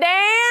 Lieutenant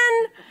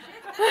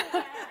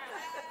Dan.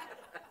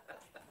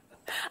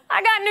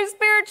 I got new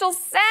spiritual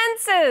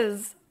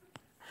senses.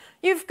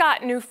 You've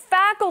got new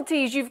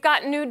faculties. You've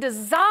got new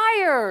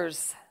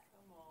desires.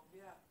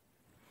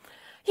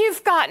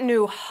 You've got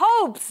new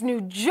hopes,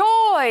 new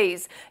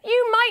joys.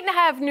 You might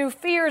have new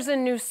fears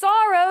and new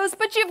sorrows,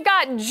 but you've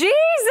got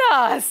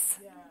Jesus.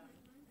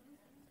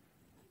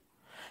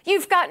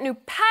 You've got new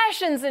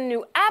passions and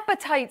new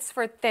appetites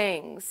for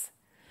things.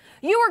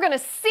 You are going to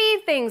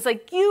see things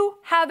like you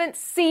haven't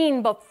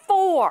seen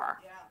before.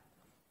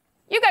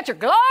 You got your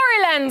glory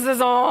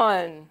lenses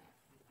on.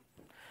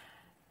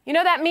 You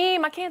know that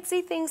meme? I can't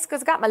see things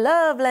because I got my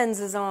love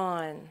lenses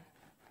on.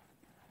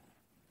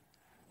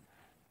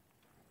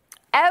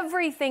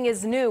 Everything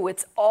is new.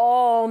 It's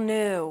all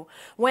new.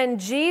 When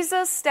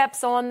Jesus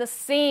steps on the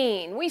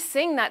scene, we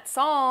sing that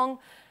song,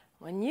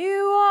 when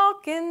you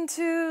walk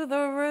into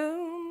the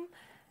room,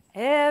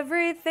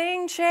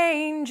 everything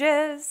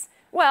changes.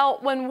 Well,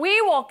 when we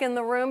walk in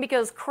the room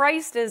because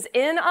Christ is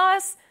in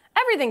us,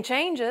 everything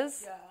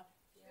changes.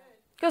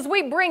 Because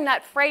we bring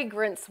that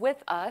fragrance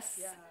with us.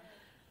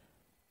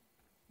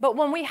 But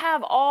when we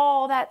have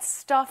all that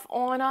stuff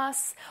on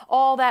us,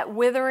 all that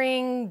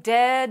withering,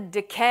 dead,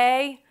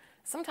 decay,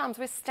 sometimes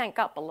we stink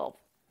up a little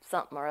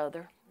something or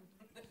other.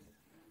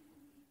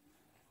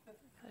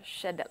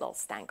 Shed that little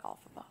stank off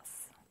of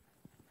us.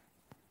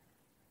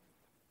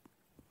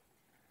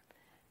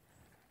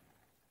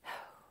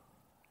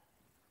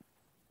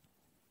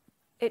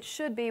 It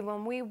should be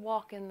when we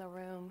walk in the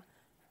room,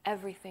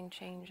 everything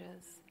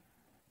changes.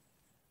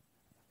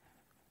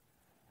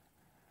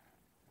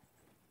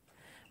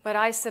 But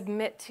I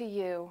submit to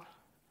you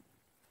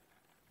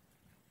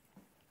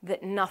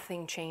that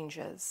nothing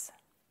changes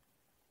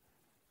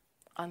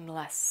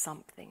unless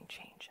something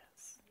changes.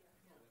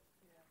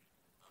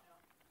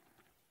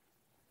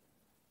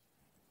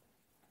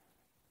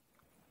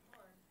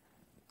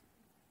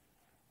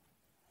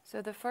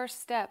 So the first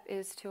step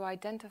is to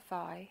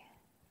identify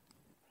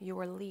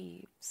your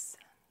leaves.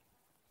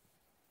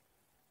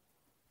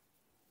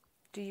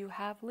 Do you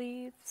have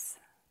leaves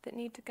that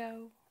need to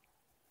go?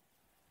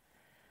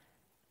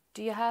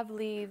 Do you have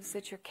leaves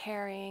that you're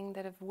carrying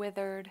that have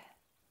withered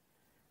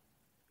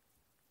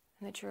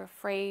and that you're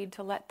afraid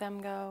to let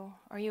them go?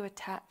 Are you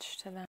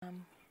attached to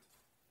them?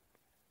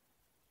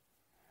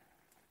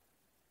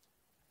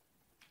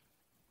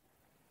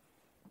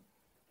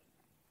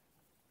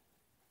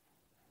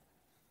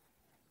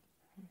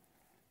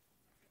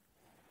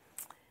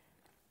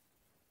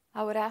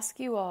 I would ask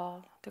you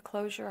all to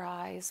close your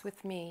eyes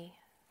with me.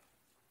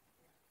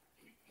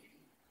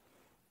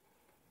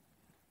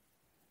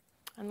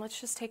 And let's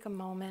just take a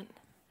moment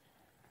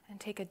and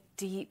take a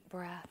deep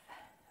breath.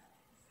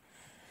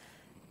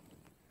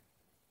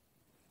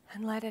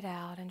 And let it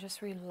out and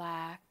just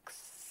relax.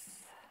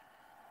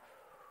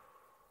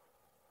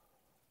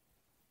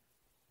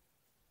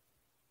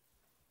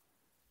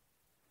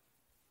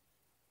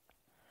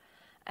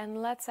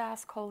 And let's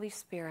ask Holy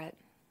Spirit,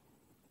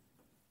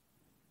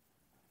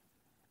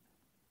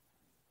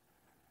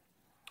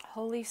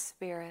 Holy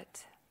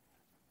Spirit,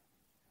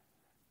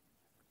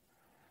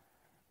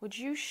 would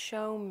you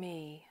show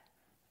me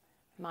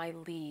my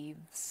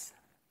leaves?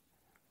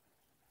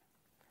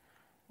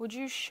 Would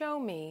you show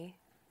me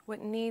what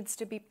needs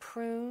to be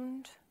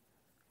pruned,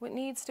 what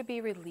needs to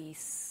be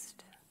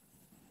released?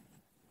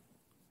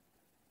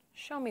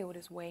 Show me what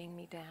is weighing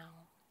me down.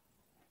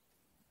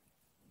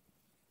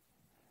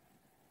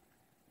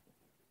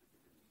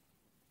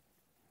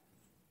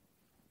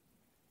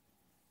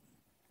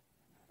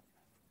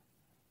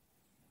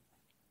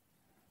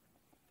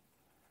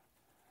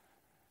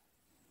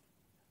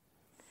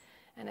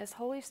 And as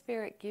Holy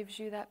Spirit gives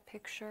you that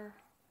picture,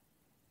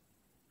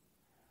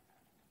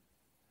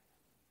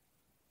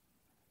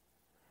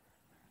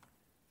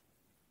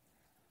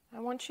 I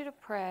want you to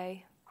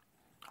pray,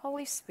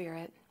 Holy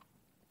Spirit,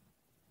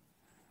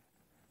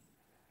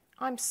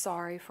 I'm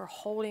sorry for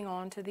holding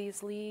on to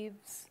these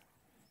leaves,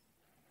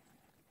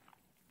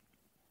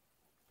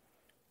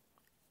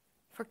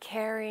 for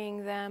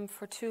carrying them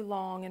for too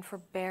long and for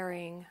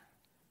bearing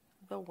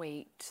the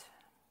weight.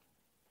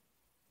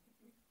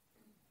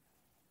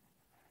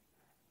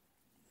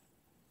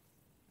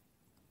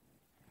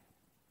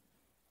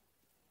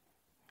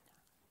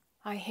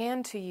 I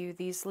hand to you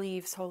these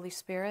leaves, Holy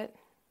Spirit.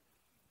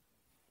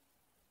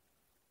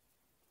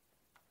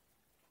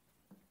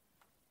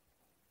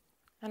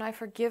 And I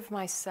forgive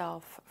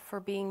myself for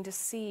being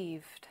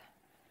deceived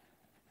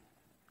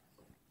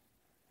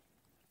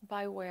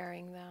by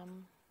wearing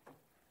them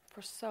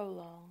for so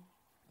long.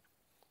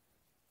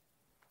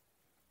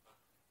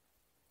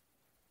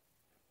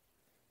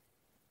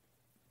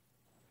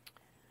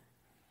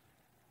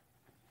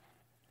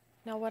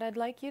 Now what I'd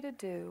like you to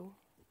do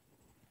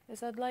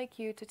is I'd like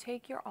you to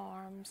take your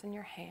arms and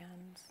your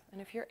hands,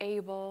 and if you're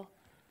able,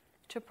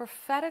 to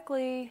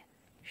prophetically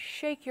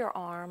shake your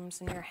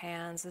arms and your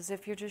hands as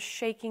if you're just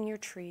shaking your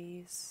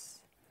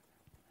trees.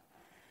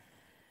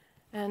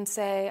 And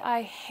say,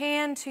 I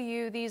hand to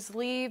you these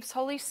leaves,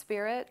 Holy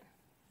Spirit.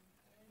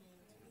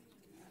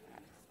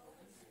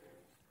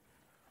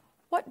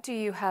 What do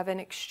you have in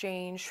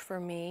exchange for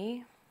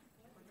me?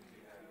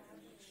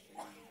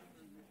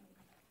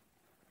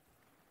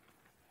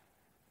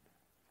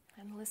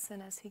 And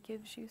listen as he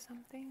gives you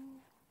something.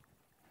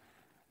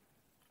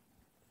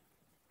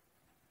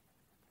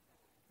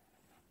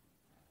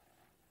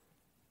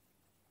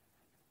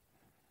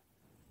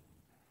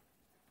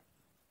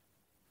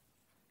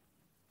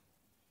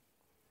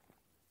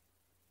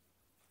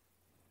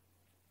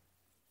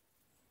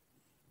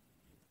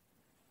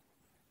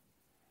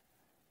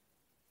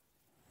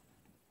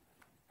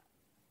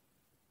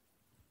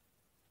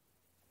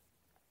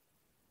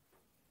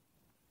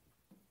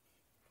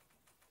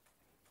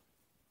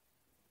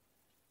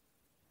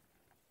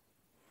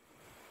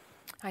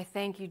 I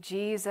thank you,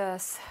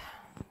 Jesus,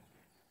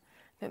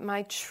 that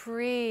my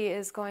tree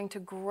is going to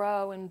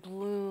grow and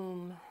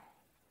bloom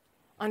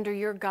under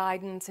your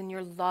guidance and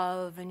your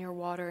love and your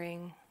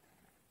watering.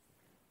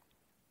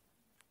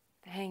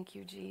 Thank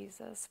you,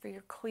 Jesus, for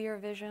your clear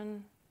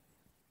vision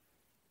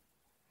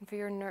and for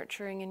your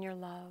nurturing and your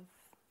love.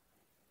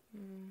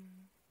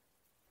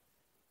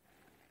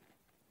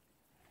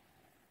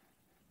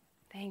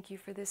 Thank you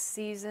for this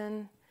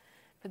season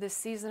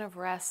of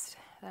rest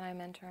that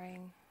I'm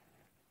entering.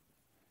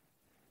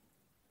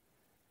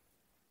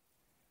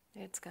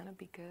 It's going to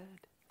be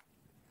good.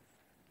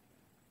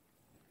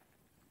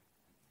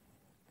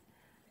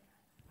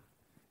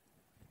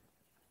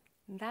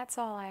 That's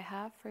all I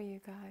have for you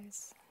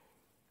guys.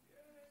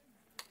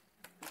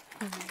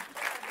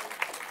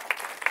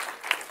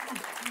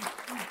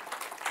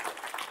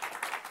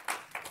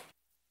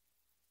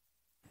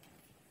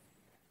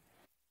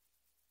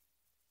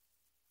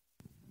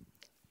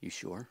 You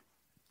sure?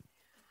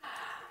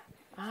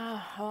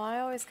 Well, I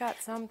always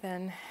got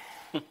something.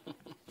 I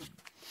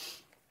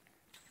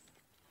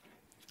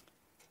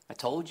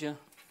told you.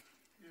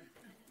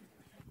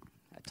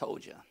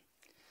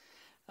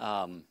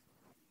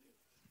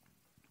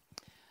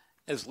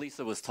 As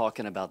Lisa was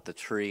talking about the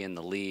tree and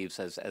the leaves,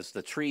 as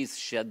the trees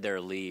shed their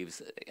leaves,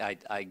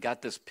 I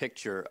got this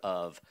picture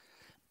of,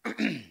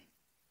 because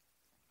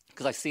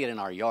I see it in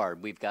our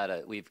yard. We've got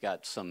a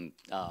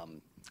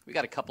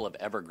couple of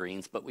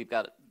evergreens, but we've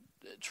got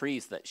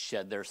trees that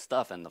shed their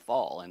stuff in the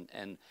fall,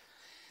 and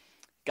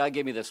God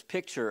gave me this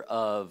picture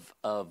of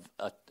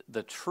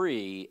the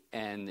tree,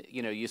 and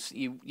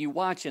you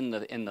watch in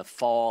the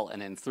fall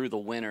and then through the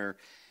winter,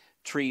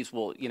 trees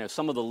will,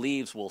 some of the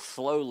leaves will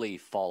slowly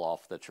fall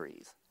off the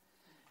trees,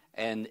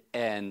 and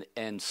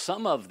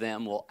some of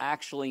them will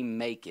actually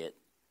make it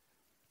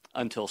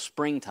until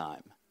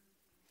springtime.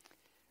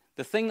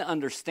 The thing to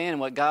understand,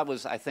 what God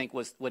was, I think,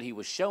 was what He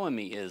was showing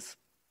me is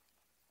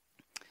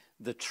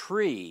the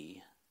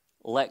tree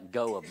let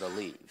go of the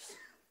leaves.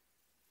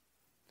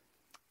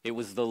 It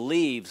was the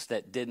leaves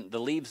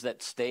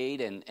that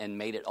stayed and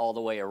made it all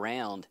the way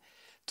around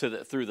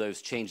through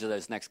those changes,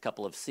 those next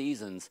couple of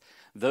seasons.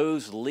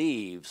 Those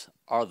leaves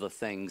are the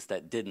things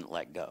that didn't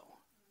let go.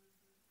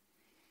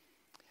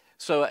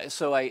 So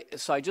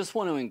I just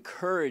want to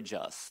encourage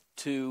us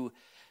to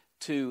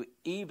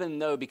even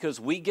though, because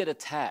we get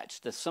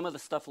attached to some of the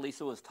stuff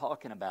Lisa was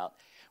talking about,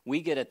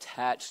 we get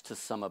attached to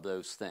some of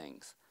those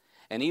things.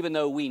 And even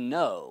though we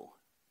know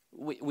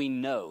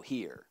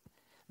here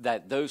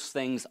that those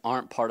things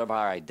aren't part of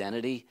our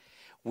identity,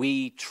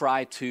 we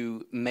try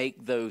to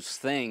make those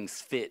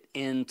things fit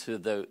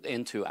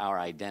into our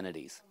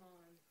identities.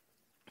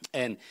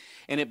 And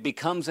it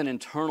becomes an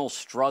internal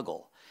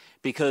struggle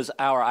because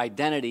our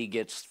identity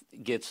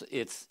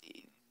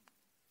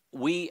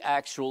we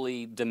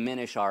actually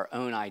diminish our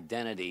own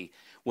identity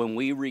when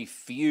we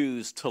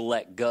refuse to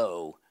let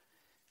go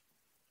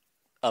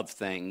of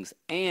things,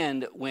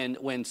 and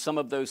when some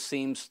of those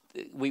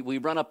we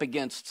run up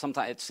against,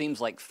 sometimes it seems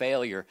like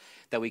failure,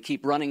 that we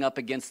keep running up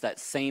against that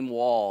same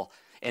wall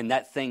and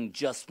that thing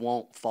just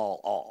won't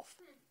fall off.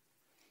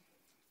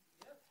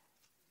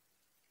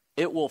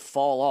 It will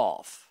fall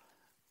off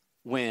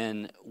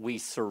when we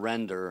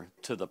surrender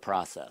to the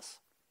process.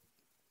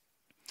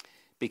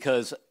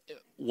 Because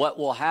what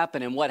will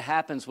happen, and what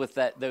happens with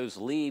those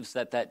leaves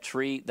that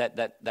tree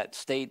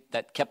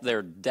that kept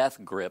their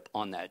death grip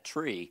on that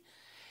tree,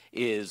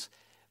 is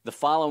the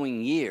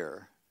following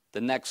year,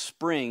 the next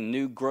spring,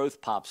 new growth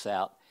pops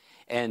out,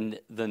 and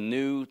the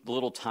new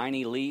little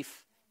tiny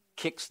leaf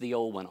kicks the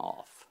old one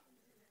off.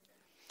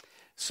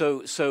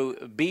 So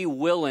be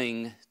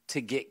willing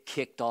to get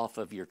kicked off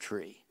of your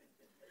tree,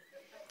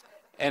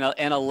 and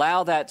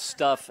allow that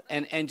stuff,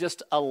 and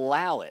just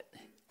allow it.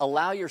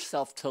 Allow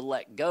yourself to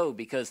let go,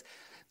 because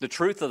the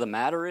truth of the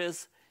matter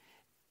is,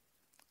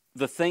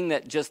 the thing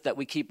that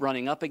we keep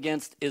running up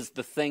against is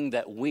the thing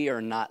that we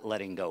are not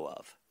letting go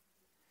of.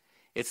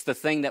 It's the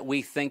thing that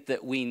we think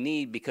that we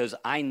need, because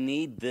I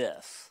need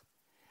this.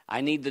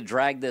 I need to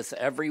drag this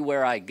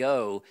everywhere I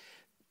go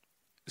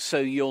so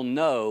you'll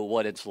know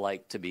what it's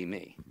like to be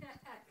me.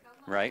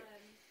 Right?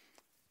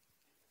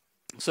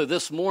 So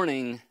this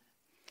morning,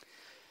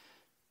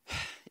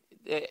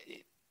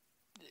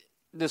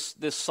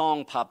 this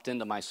song popped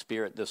into my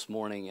spirit this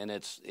morning, and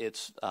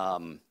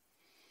the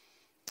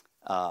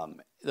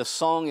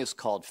song is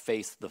called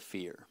 "Face the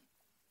Fear,"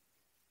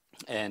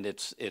 and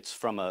it's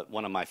from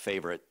one of my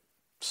favorite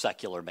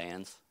secular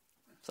bands,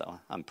 so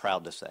I'm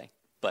proud to say.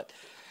 But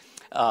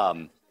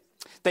when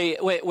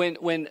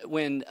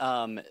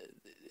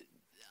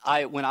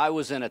I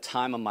was in a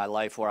time of my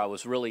life where I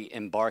was really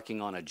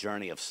embarking on a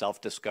journey of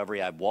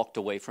self-discovery, I walked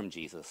away from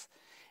Jesus,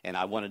 and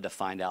I wanted to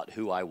find out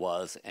who I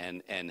was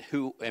and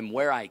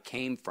where I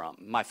came from.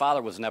 My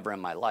father was never in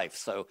my life,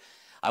 so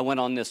I went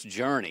on this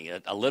journey,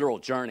 a literal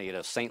journey,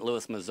 to St.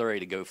 Louis,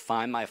 Missouri, to go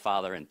find my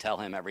father and tell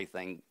him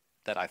everything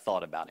that I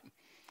thought about him.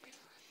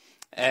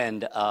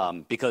 And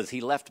because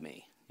he left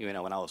me, when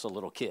I was a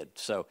little kid.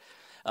 So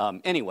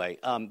anyway,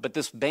 but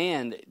this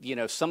band,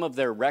 some of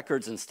their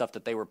records and stuff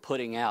that they were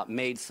putting out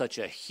made such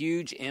a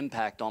huge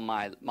impact on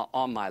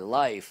my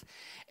life,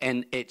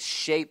 and it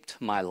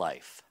shaped my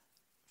life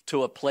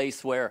to a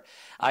place where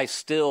I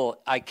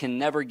can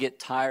never get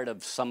tired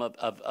of some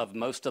of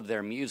most of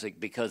their music,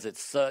 because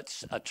it's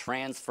such a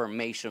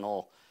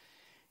transformational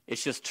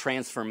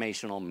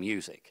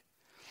music.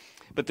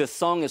 But this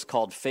song is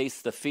called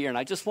Face the Fear, and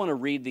I just want to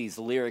read these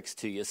lyrics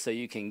to you so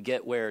you can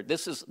get where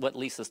this is what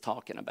Lisa's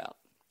talking about.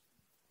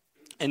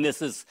 And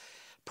this is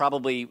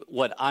probably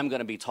what I'm going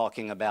to be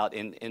talking about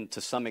in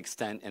to some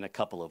extent in a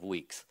couple of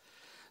weeks.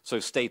 So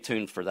stay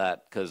tuned for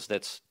that, because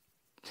that's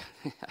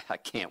I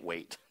can't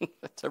wait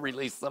to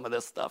release some of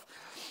this stuff.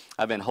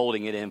 I've been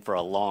holding it in for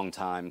a long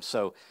time.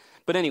 So,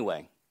 but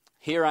anyway,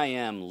 here I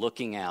am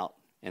looking out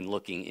and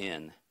looking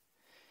in.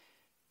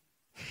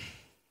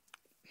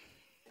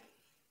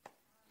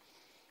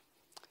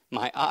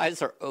 My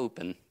eyes are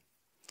open.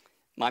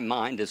 My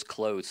mind is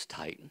closed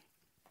tight.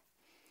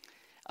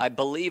 I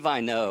believe I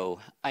know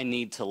I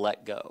need to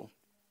let go.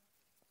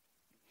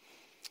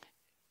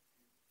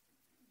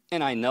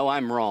 And I know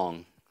I'm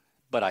wrong,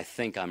 but I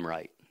think I'm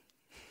right.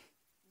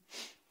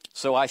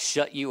 So I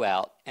shut you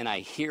out, and I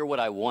hear what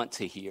I want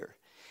to hear,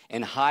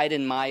 and hide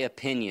in my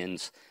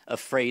opinions,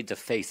 afraid to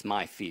face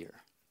my fear.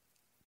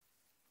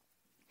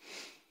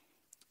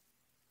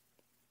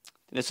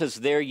 And it says,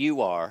 there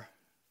you are,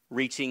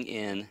 reaching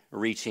in,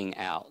 reaching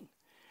out.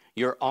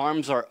 Your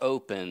arms are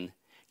open,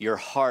 your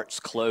heart's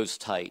closed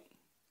tight.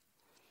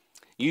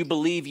 You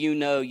believe you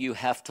know you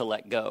have to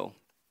let go.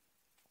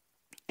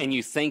 And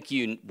you think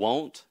you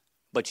won't,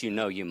 but you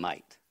know you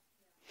might.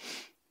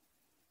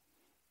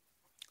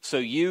 So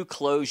you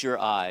close your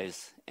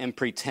eyes and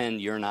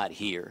pretend you're not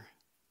here.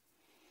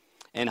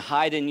 And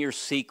hide in your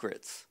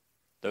secrets.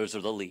 Those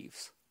are the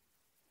leaves.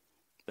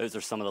 Those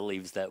are some of the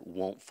leaves that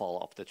won't fall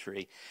off the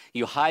tree.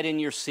 You hide in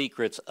your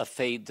secrets,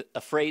 afraid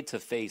to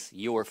face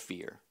your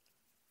fear.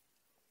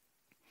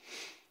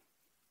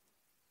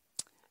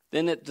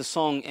 Then the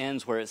song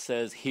ends where it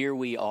says, here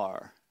we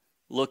are,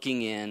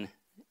 looking in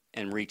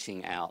and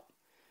reaching out,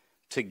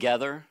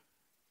 together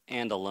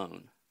and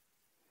alone,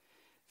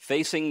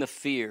 facing the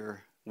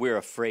fear we're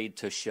afraid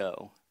to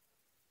show.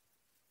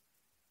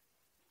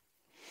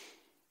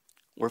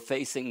 We're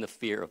facing the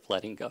fear of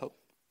letting go.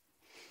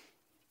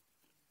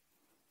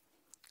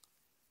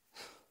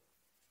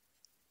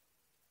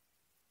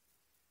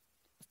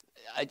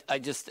 I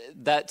just,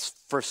 that's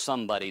for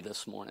somebody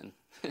this morning,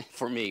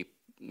 for me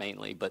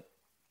mainly, but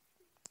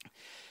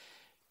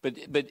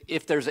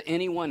if there's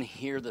anyone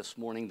here this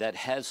morning that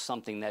has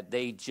something that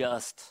they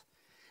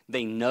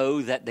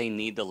know that they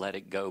need to let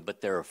it go,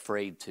 but they're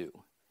afraid to,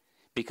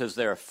 because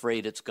they're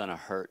afraid it's going to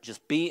hurt.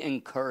 Just be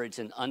encouraged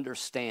and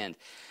understand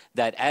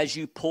that as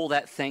you pull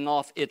that thing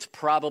off, it's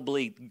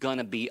probably going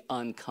to be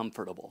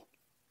uncomfortable.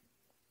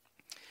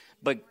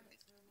 But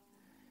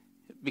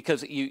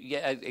because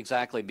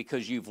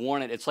because you've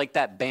worn it. It's like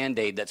that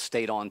Band-Aid that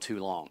stayed on too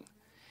long.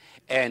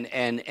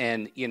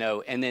 And you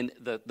know, and then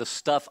the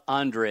stuff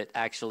under it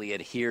actually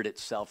adhered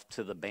itself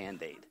to the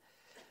Band-Aid.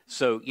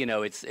 So, you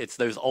know, it's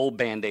those old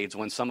Band-Aids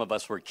when some of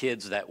us were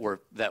kids that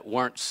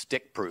weren't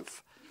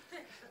stick-proof.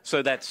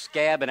 So that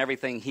scab and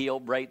everything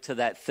healed right to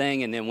that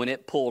thing, and then when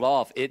it pulled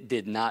off, it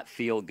did not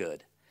feel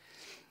good.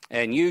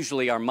 And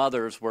usually our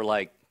mothers were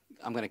like,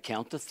 I'm going to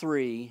count to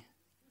 3.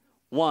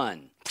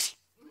 1.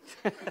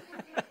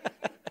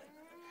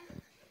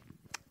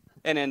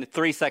 And then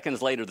 3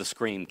 seconds later, the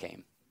scream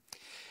came.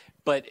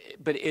 But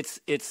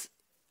it's.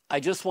 I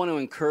just want to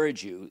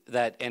encourage you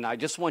that, and I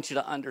just want you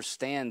to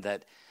understand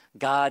that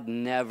God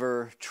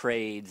never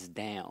trades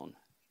down.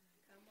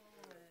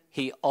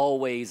 He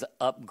always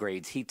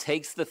upgrades. He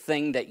takes the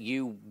thing that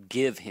you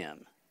give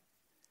him.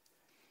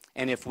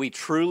 And if we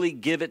truly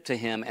give it to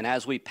him, and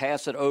as we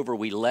pass it over,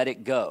 we let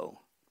it go,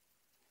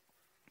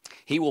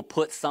 he will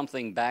put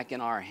something back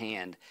in our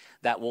hand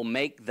that will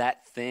make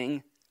that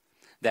thing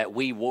that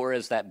we wore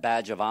as that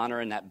badge of honor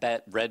and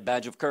that red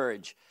badge of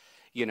courage,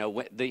 you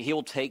know,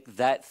 he'll take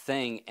that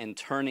thing and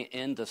turn it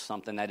into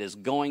something that is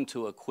going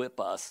to equip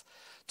us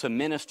to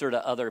minister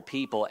to other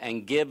people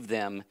and give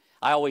them.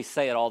 I always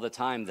say it all the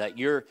time that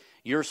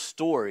your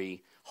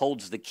story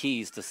holds the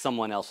keys to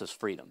someone else's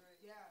freedom.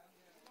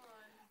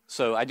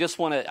 So I just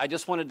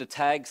wanted to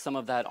tag some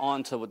of that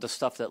onto the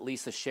stuff that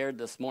Lisa shared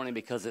this morning,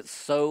 because it's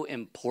so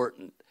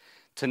important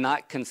to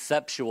not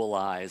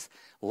conceptualize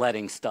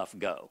letting stuff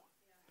go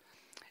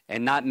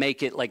and not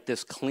make it like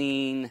this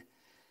clean,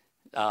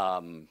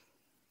 not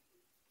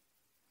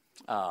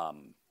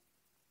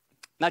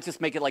just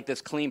make it like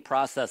this clean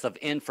process of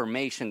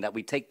information that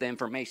we take the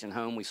information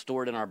home, we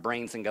store it in our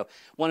brains and go,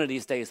 one of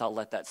these days I'll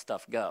let that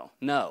stuff go.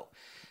 No,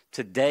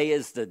 today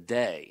is the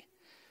day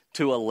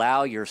to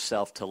allow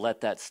yourself to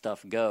let that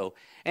stuff go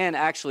and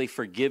actually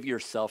forgive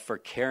yourself for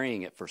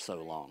carrying it for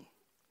so long.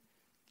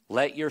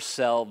 Let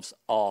yourselves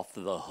off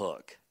the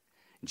hook.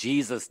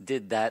 Jesus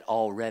did that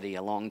already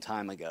a long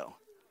time ago.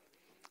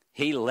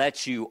 He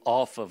let you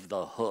off of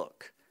the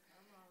hook.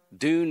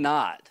 Do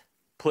not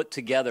put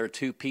together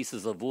 2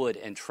 pieces of wood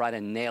and try to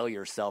nail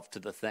yourself to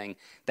the thing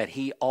that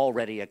he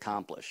already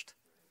accomplished.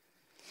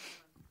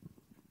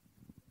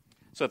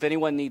 So if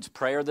anyone needs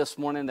prayer this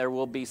morning, there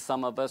will be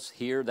some of us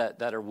here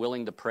that are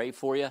willing to pray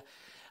for you.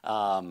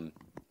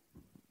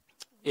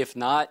 If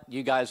not,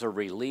 you guys are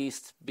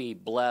released. Be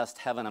blessed.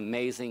 Have an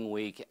amazing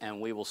week, and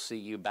we will see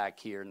you back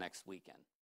here next weekend.